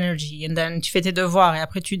that energy, and then tu fais tes devoirs et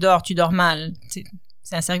après tu dors mal. C'est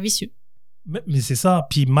un cercle vicieux. Mais c'est ça.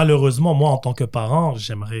 Puis malheureusement, moi, en tant que parent,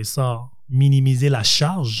 j'aimerais ça minimiser la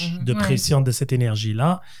charge de pression de cette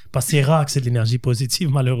énergie-là, parce que c'est rare que c'est de l'énergie positive,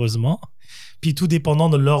 malheureusement. Puis tout dépendant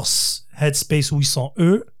de leur headspace où ils sont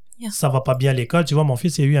eux, ça va pas bien à l'école. Tu vois, mon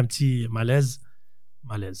fils, il y a eu un petit malaise.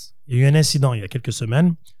 Il y a eu un incident il y a quelques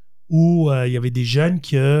semaines où il y avait des jeunes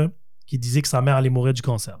qui disaient que sa mère allait mourir du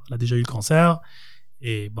cancer. Elle a déjà eu le cancer.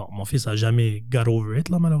 Et bon, mon fils a jamais got over it,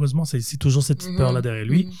 là, malheureusement. C'est toujours cette petite peur-là derrière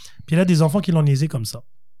lui. Puis il a des enfants qui l'ont niaisé comme ça.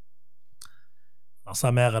 Alors,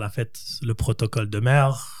 sa mère, elle a fait le protocole de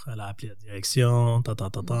mère. Elle a appelé la direction.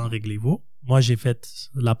 Réglez-vous. Moi, j'ai fait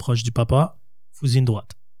l'approche du papa. Fous-y une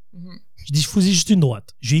droite. Je dis, fous-y juste une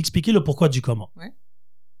droite. Je lui ai expliqué le pourquoi du comment.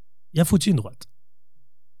 Il a foutu une droite.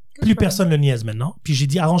 Plus personne le niaise maintenant. Puis j'ai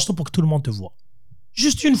dit, arrange-toi pour que tout le monde te voit.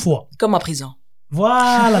 Juste une fois. Comme en prison.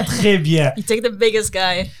 Voilà, très bien. You take the biggest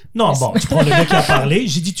guy. Non, bon, tu prends le gars qui a parlé.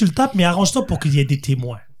 J'ai dit, tu le tapes, mais arrange-toi pour qu'il y ait des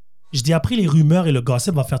témoins. Je dis, après, les rumeurs et le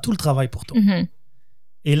gossip va faire tout le travail pour toi.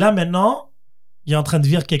 Et là, maintenant, il est en train de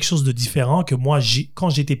vivre quelque chose de différent que moi,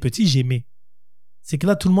 quand j'étais petit, j'aimais. C'est que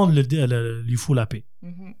là, tout le monde lui fout la paix.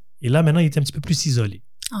 Et là, maintenant, il est un petit peu plus isolé.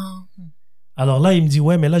 Alors là, il me dit,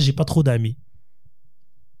 ouais, mais là, j'ai pas trop d'amis.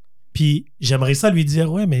 Puis j'aimerais ça lui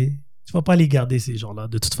dire, ouais, mais tu vas pas les garder, ces gens-là,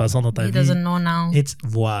 de toute façon, dans ta vie. He doesn't know now.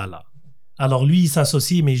 Voilà. Alors lui, il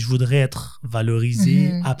s'associe, mais je voudrais être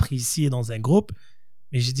valorisé, apprécié dans un groupe.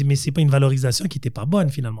 Mais j'ai dit, mais c'est pas une valorisation qui n'était pas bonne,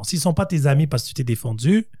 finalement. S'ils sont pas tes amis parce que tu t'es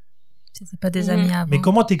défendu... C'est pas des amis avant. Mais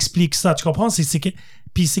comment t'expliques ça? Tu comprends?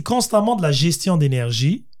 Puis c'est constamment de la gestion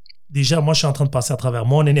d'énergie. Déjà, moi, je suis en train de passer à travers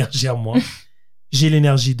mon énergie à moi. J'ai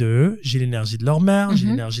l'énergie d'eux, j'ai l'énergie de leur mère, j'ai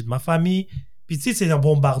l'énergie de ma famille. Puis tu sais, c'est un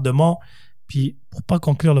bombardement. Puis pour pas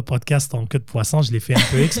conclure le podcast en queue de poisson, je l'ai fait un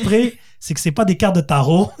peu exprès, c'est que c'est pas des cartes de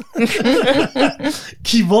tarot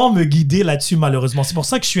qui vont me guider là-dessus, malheureusement. C'est pour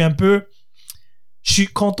ça que je suis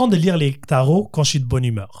content de lire les tarots quand je suis de bonne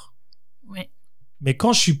humeur. Oui. Mais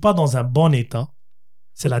quand je suis pas dans un bon état,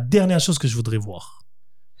 c'est la dernière chose que je voudrais voir.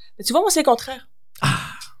 Mais tu vois, moi, c'est le contraire. Ah,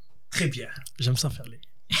 très bien. J'aime ça faire les...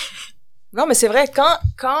 Non, mais c'est vrai,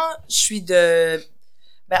 quand je suis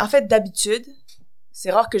en fait, d'habitude, c'est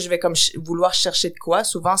rare que je vais comme vouloir chercher de quoi.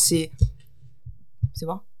 Souvent, c'est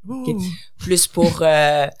bon? Okay. Plus pour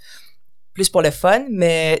le fun,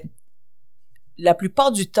 mais la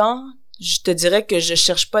plupart du temps, je te dirais que je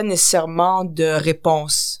cherche pas nécessairement de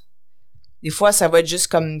réponse. Des fois, ça va être juste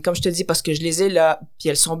comme je te dis, parce que je les ai là, puis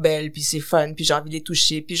elles sont belles, puis c'est fun, puis j'ai envie de les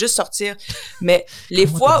toucher, puis juste sortir. Mais les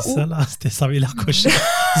fois où... ça, là? C'était ça, l'air cochon.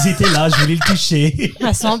 Ils étaient là, je voulais le toucher.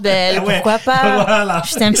 Elles sont belles, pourquoi pas? Voilà.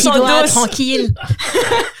 Juste un petit doigt, tranquille.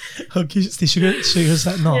 OK, c'était Sugar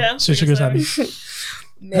Sammy. Non, c'est Sugar Sammy.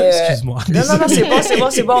 Excuse-moi. Non,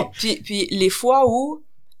 c'est bon. Puis les fois où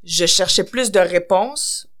je cherchais plus de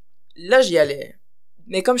réponses, là, j'y allais.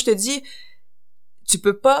 Mais comme je te dis, tu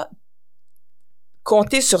peux pas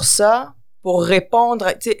compter sur ça pour répondre.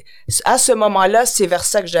 À ce moment-là, c'est vers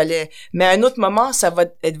ça que j'allais. Mais à un autre moment, ça va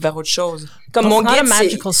être vers autre chose. Comme mon guide,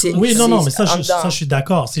 c'est... Oui, non, mais ça, je suis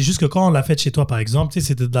d'accord. C'est juste que quand on l'a fait chez toi, par exemple,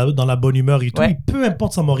 c'était dans la bonne humeur et tout, et peu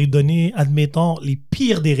importe, ça m'aurait donné, admettons, les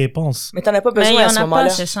pires des réponses. Mais t'en as pas besoin à ce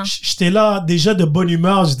moment-là. J'étais là, déjà de bonne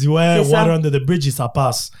humeur, je dis, ouais, water under the bridge, et ça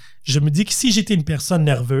passe. Je me dis que si j'étais une personne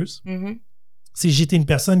nerveuse, si j'étais une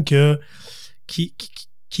personne qui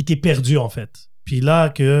était perdue, en fait, puis là,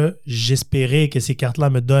 que j'espérais que ces cartes-là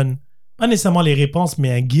me donnent, pas nécessairement les réponses,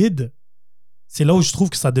 mais un guide, c'est là où je trouve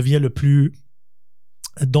que ça devient le plus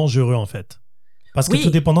dangereux, en fait. Parce que tout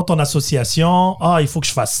dépendant de ton association, il faut que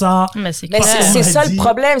je fasse ça. Mais c'est ça le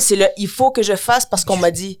problème, c'est il faut que je fasse parce qu'on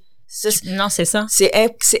m'a dit. Non, c'est ça.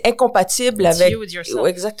 C'est incompatible avec...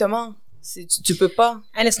 Exactement. Tu peux pas.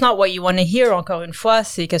 And it's not what you want to hear, encore une fois,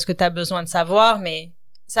 c'est qu'est-ce que tu as besoin de savoir, mais...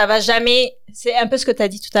 Ça va jamais... C'est un peu ce que tu as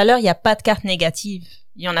dit tout à l'heure, il n'y a pas de carte négative.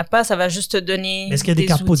 Il n'y en a pas, ça va juste te donner Est-ce qu'il y a des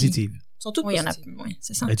cartes positives? Elles sont toutes positives. Oui,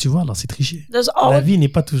 c'est ça. Mais tu vois, là, c'est triché. La vie n'est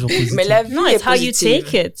pas toujours positive. Mais la vie non, it's how you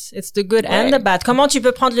take it. It's the good and the bad. Comment tu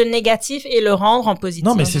peux prendre le négatif et le rendre en positif?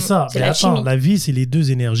 Non, mais c'est ça. Mais attends, la vie, c'est les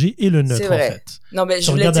deux énergies et le neutre, en fait. Non, mais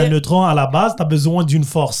tu regardes un neutron, à la base, tu as besoin d'une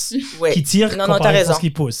force qui tire comparé à une force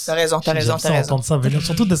qui pousse. T'as raison. Entendre ça venir,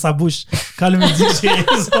 surtout de sa bouche. Quand elle me dit que j'ai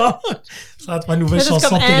raison, ça va être ma nouvelle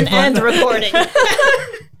chanson de téléphone. And recording.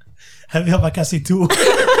 On va casser tout.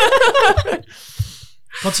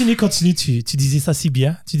 Continue. Tu disais ça si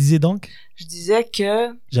bien. Tu disais donc? Je disais que...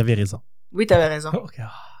 J'avais raison. Oui, t'avais raison. Okay.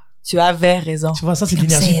 Tu avais raison. Tu vois, ça, c'est de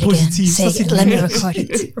l'énergie positive. Ça, c'est de l'énergie. Let me record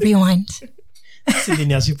it. Rewind. C'est de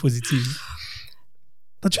l'énergie positive.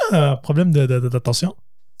 As-tu un problème d'attention?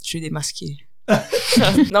 Je suis démasquée.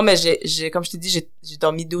 Non, mais comme je t'ai dit, j'ai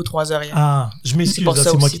dormi 2 ou 3 heures hier. Ah, je m'excuse,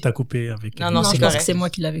 c'est moi qui t'ai coupé avec... Non, c'est correct. C'est moi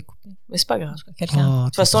qui l'avais coupé. Mais c'est pas grave. De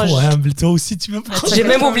toute façon, toi aussi, tu veux pas... J'ai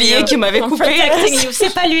même oublié qu'il m'avait coupé.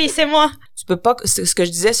 C'est pas lui, c'est moi. Tu peux pas... Ce que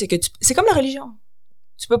je disais, c'est que c'est comme la religion.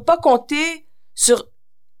 Tu peux pas compter sur,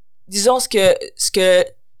 disons, ce que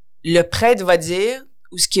le prêtre va dire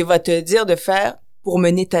ou ce qu'il va te dire de faire pour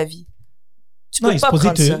mener ta vie. Tu peux pas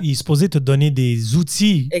prendre ça. Il est supposé te donner des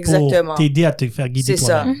outils pour t'aider à te faire guider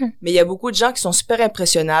toi-même. C'est ça. Mais il y a beaucoup de gens qui sont super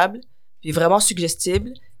impressionnables, puis vraiment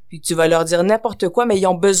suggestibles, puis tu vas leur dire n'importe quoi, mais ils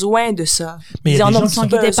ont besoin de ça. Mais ils sont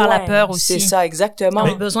guidés par la peur aussi. C'est ça, exactement.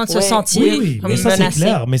 Ils ont besoin de se sentir mais ça, c'est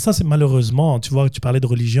clair. Mais ça, c'est malheureusement, tu vois, tu parlais de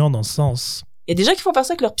religion dans ce sens. Il y a des gens qui font faire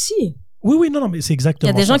ça avec leur psy. Oui, non, mais c'est exactement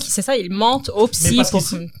ça. Il y a des gens qui, c'est ça, ils mentent au psy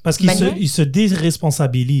parce qu'ils se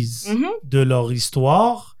déresponsabilisent de leur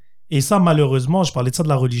histoire. Et ça, malheureusement, je parlais de ça de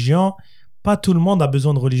la religion. Pas tout le monde a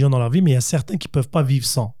besoin de religion dans leur vie, mais il y a certains qui peuvent pas vivre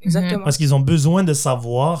sans. Exactement. Parce qu'ils ont besoin de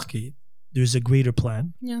savoir que there's a greater plan.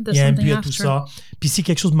 Il y a un but à tout ça. Puis si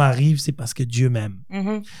quelque chose m'arrive, c'est parce que Dieu m'aime.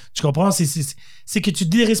 Tu comprends? C'est que tu te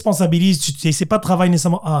déresponsabilises. C'est pas de travail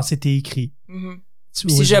nécessairement. Ah, c'était écrit.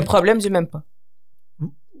 Si j'ai un problème, Dieu m'aime pas.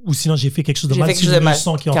 ou sinon j'ai fait quelque chose de mal, c'est une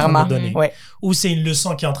leçon qui est en train de me donner. Ouais. Ou c'est une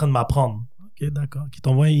leçon qui est en train de m'apprendre. OK, d'accord. Qui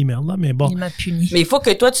t'envoie un email là, mais bon. Il m'a puni. Mais il faut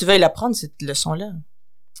que toi, tu veuilles l'apprendre, cette leçon-là.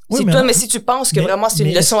 Oui, mais si tu penses que vraiment c'est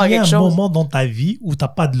une leçon à quelque chose. Il y a un moment dans ta vie où t'as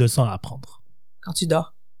pas de leçon à apprendre. Quand tu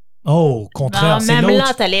dors. Oh, au contraire. Non, même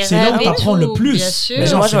là, t'as les rêves. C'est là où t'apprends le plus. Bien sûr. Mais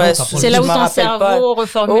genre, c'est là où ton cerveau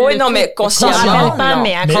reformule. Oui, non, mais consciemment. Tu te rappelles pas,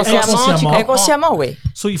 mais inconsciemment, oui.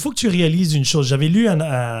 So, il faut que tu réalises une chose. J'avais lu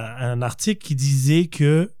un article qui disait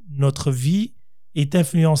que notre vie est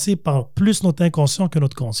influencée par plus notre inconscient que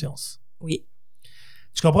notre conscience. Oui.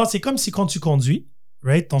 Tu comprends? C'est comme si quand tu conduis,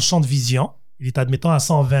 right, ton champ de vision, il est, admettons, à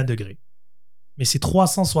 120 degrés. Mais c'est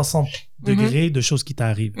 360 degrés de choses qui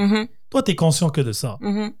t'arrivent. Toi, t'es conscient que de ça.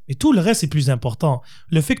 Et tout le reste est plus important.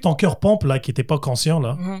 Le fait que ton cœur pompe, là, qui n'était pas conscient,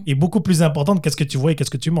 là, est beaucoup plus important que qu'est-ce que tu vois et qu'est-ce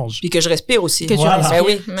que tu manges. Puis que je respire aussi. Que voilà. tu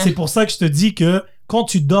respires. Oui. C'est pour ça que je te dis que quand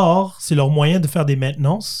tu dors, c'est leur moyen de faire des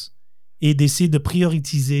maintenances et d'essayer de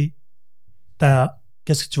prioriser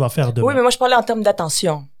qu'est-ce que tu vas faire demain. Oui, mais moi, je parlais en termes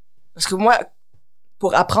d'attention. Parce que moi,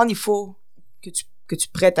 pour apprendre, il faut que tu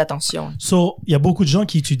prêtes attention. So, il y a beaucoup de gens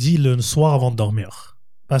qui étudient le soir avant de dormir.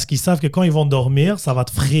 Parce qu'ils savent que quand ils vont dormir, ça va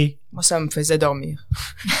te frayer. Moi, ça me faisait dormir.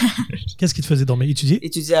 Qu'est-ce qui te faisait dormir? Étudier?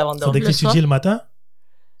 Étudier avant de dormir. Faudrait que tu étudies le matin?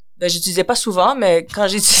 Ben, j'étudiais pas souvent, mais quand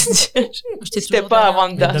j'étudiais, j'étais pas avant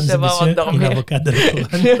de dormir. Une avocate de la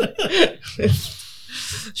couronne. Je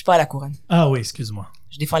suis pas à la couronne. Ah oui, excuse-moi.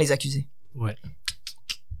 Je défends les accusés. Ouais.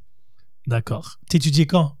 D'accord. T'étudiais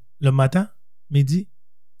quand? Le matin? Midi?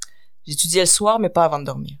 J'étudiais le soir, mais pas avant de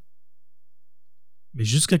dormir. Mais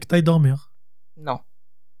jusqu'à que t'ailles dormir? Non.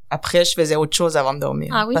 Après, je faisais autre chose avant de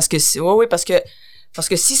dormir. Ah oui? Parce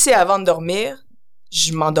que si c'est avant de dormir,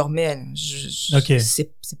 je m'endormais. OK.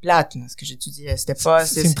 C'est plate, ce que j'étudiais. C'était pas...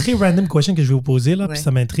 C'est une très random question que je vais vous poser, là, ouais. puis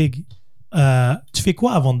ça m'intrigue. Tu fais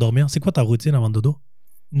quoi avant de dormir? C'est quoi ta routine avant de dodo?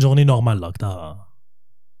 Une journée normale, là, que t'as...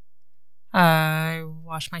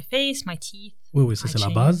 Wash my face, my teeth. Oui, ça, c'est la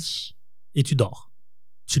base. Et tu dors.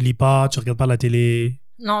 Tu lis pas, tu regardes pas la télé.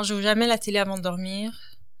 Non, je joue jamais la télé avant de dormir.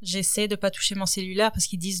 J'essaie de pas toucher mon cellulaire parce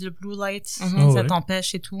qu'ils disent le blue light, ça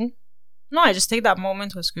t'empêche et tout. Non, I just take that moment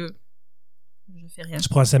parce que je fais rien. Tu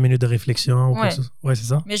prends 5 minutes de réflexion ou quelque chose. Ouais, c'est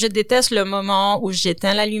ça. Mais je déteste le moment où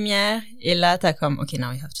j'éteins la lumière et là, t'as comme, OK,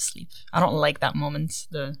 now you have to sleep. I don't like that moment.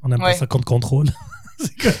 On aime pas ça contre contrôle.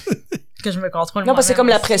 Que je me contrôle. Non, parce que c'est comme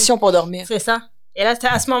la pression pour dormir. C'est ça. Et là,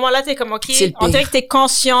 à ce moment-là, t'es comme, OK, on dirait que t'es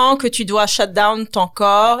conscient que tu dois shut down ton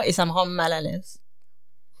corps et ça me rend mal à l'aise.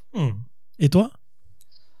 Et toi?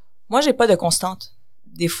 Moi, j'ai pas de constante.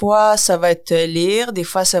 Des fois, ça va être lire. Des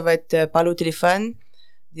fois, ça va être parler au téléphone.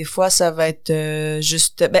 Des fois, ça va être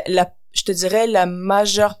juste... je te dirais, la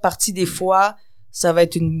majeure partie des fois, ça va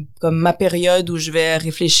être comme ma période où je vais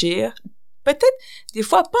réfléchir. Peut-être, des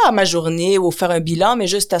fois, pas à ma journée ou faire un bilan, mais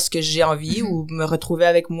juste à ce que j'ai envie ou me retrouver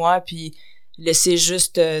avec moi puis laisser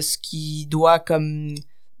juste ce qui doit comme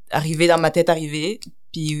arriver dans ma tête arriver.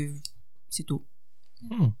 Puis c'est tout.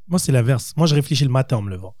 Moi, c'est l'inverse. Moi, je réfléchis le matin en me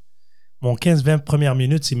levant. Mon 15-20 premières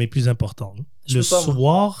minutes, c'est mes plus importants. Le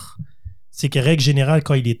soir, c'est que règle générale,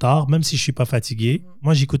 quand il est tard, même si je suis pas fatigué,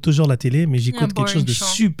 moi, j'écoute toujours la télé, mais j'écoute quelque chose de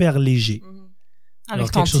super léger.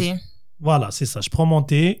 Avec ton thé. Voilà, c'est ça. Je prends mon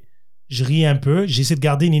thé, je ris un peu, j'essaie de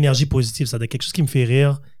garder une énergie positive. Ça doit être quelque chose qui me fait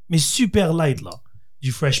rire, mais super light, là.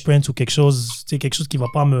 Du Fresh Prince ou quelque chose, tu sais, quelque chose qui va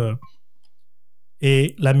pas me...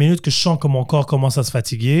 Et la minute que je sens que mon corps commence à se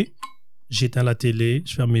fatiguer, j'éteins la télé,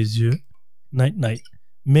 je ferme mes yeux, night.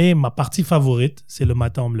 Mais ma partie favorite, c'est le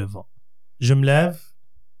matin en me levant. Je me lève,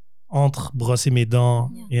 entre brosser mes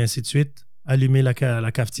dents et ainsi de suite, allumer la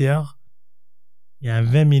cafetière. Il y a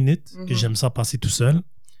 20 minutes que j'aime ça passer tout seul.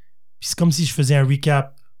 Puis c'est comme si je faisais un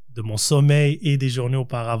recap de mon sommeil et des journées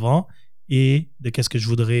auparavant et de qu'est-ce que je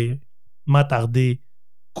voudrais m'attarder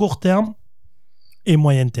court terme et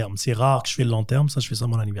moyen terme. C'est rare que je fais le long terme. Ça, je fais ça à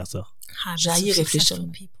mon anniversaire. J'ai y réfléchir.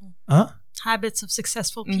 Hein? Habits of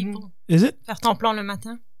successful people. Is it? Faire ton plan le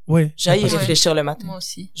matin. Oui. J'ai y réfléchir le matin. Moi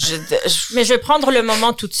aussi. Mais je vais prendre le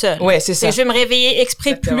moment toute seule. Ouais, c'est ça. Et je vais me réveiller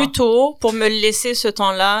exprès plus tôt pour me laisser ce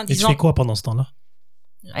temps-là. Et tu fais quoi pendant ce temps-là?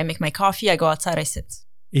 I make my coffee, I go outside, I sit.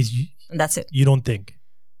 And that's it. You don't think?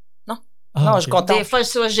 Non. Non, je contemple. Des fois,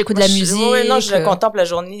 j'écoute de la musique. Oui, non, je contemple la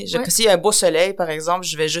journée. S'il y a un beau soleil, par exemple,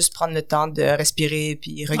 je vais juste prendre le temps de respirer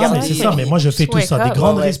puis regarder. C'est ça, mais moi, je fais tout ça. Des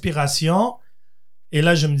grandes respirations. Et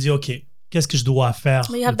là, je me dis, OK, qu'est-ce que je dois faire?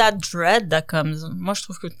 Mais you have that dread that comes. Moi, je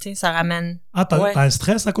trouve que, tu sais, ça ramène. Ah, t'as un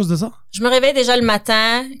stress à cause de ça? Je me réveille déjà le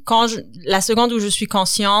matin. La seconde où je suis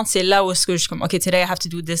consciente, c'est là où est-ce que je suis comme, OK, today I have to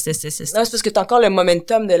do this. Non, c'est parce que t'as encore le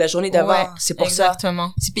momentum de la journée d'avant. Ouais, c'est pour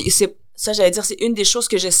exactement. ça. Ça, j'allais dire, c'est une des choses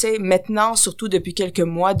que j'essaie maintenant, surtout depuis quelques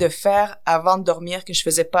mois, de faire avant de dormir, que je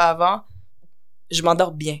faisais pas avant. je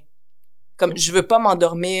m'endors bien. Comme, je veux pas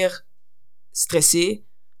m'endormir stressé,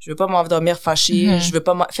 je veux pas m'endormir fâché, je veux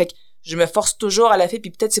pas fait que je me force toujours à la fin,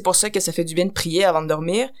 puis peut-être c'est pour ça que ça fait du bien de prier avant de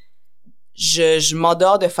dormir. Je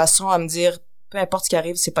m'endors de façon à me dire, peu importe ce qui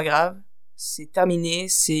arrive, c'est pas grave, c'est terminé,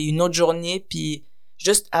 c'est une autre journée, puis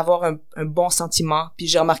juste avoir un bon sentiment. Puis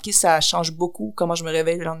j'ai remarqué ça change beaucoup comment je me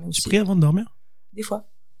réveille le lendemain aussi. Tu pries avant de dormir? Des fois.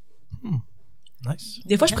 Nice.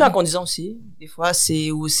 Des fois, je prie en conduisant aussi. Des fois, c'est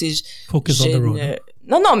où c'est... Focus on the road.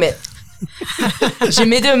 Non, mais... j'ai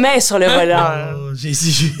mes deux mains sur le volant. J'ai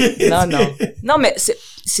exigé. Non, mais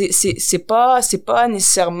c'est pas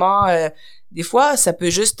nécessairement... des fois, ça peut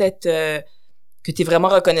juste être que t'es vraiment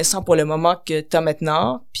reconnaissant pour le moment que t'as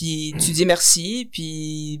maintenant, puis tu dis merci,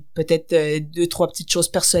 puis peut-être 2-3 petites choses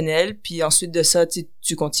personnelles, puis ensuite de ça,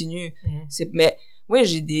 tu continues. Mais oui,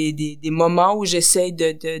 j'ai des moments où j'essaye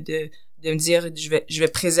de me dire je vais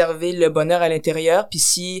préserver le bonheur à l'intérieur, puis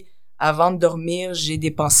si avant de dormir j'ai des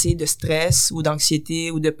pensées de stress ou d'anxiété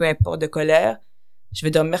ou de peu importe, de colère, je vais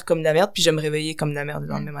dormir comme de la merde, puis je vais me réveiller comme de la merde le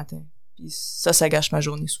lendemain matin. Puis ça gâche ma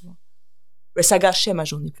journée souvent. Mais ça gâchait ma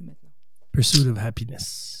journée plus maintenant. Pursuit of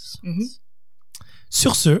happiness.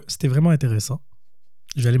 Sur ce, c'était vraiment intéressant.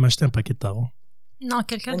 Je vais aller m'acheter un paquet de tarots. Non,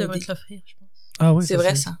 quelqu'un devrait te l'offrir, je pense. Ah oui, c'est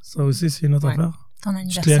vrai ça. Ça aussi, c'est une autre affaire. Ton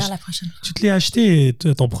anniversaire la prochaine fois. Tu te l'as acheté,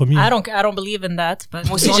 ton premier. I don't believe in that.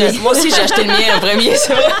 Moi aussi, j'ai acheté le mien, le premier,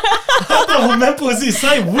 c'est vrai. Attends, vous m'imposez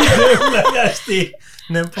ça et vous l'avez acheté.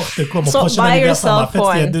 N'importe quoi. Mon prochain anniversaire m'a fait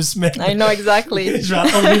il y a 2 semaines. I know exactly. Je vais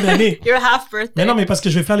attendre une année. Your half birthday. Mais non, mais parce que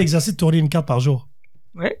je vais faire l'exercice de tourner une carte par jour.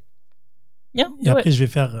 Ouais. Yeah, et après, je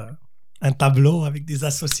vais faire un tableau avec des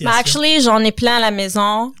associations. Actually, j'en ai plein à la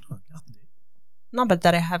maison. No, but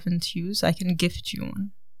that I haven't used. I can gift you one.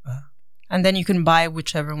 And then you can buy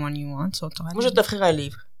whichever one you want. So moi, je vais t'offrir un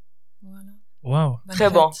livre. Voilà. Wow. Très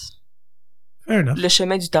bon. Fair enough. Le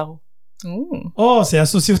chemin du tarot. Ooh. Oh, c'est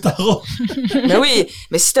associé au tarot. Mais oui,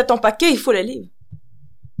 mais si t'as ton paquet, il faut le livre.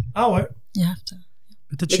 Ah ouais. You have to.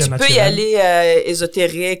 Peut-être Mais que tu peux y aller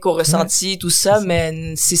ésotérique, au ressenti, tout ça,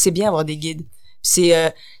 mais c'est bien avoir des guides.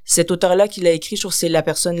 C'est cet auteur-là qui l'a écrit, je trouve que c'est la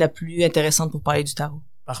personne la plus intéressante pour parler du tarot.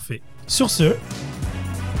 Parfait. Sur ce,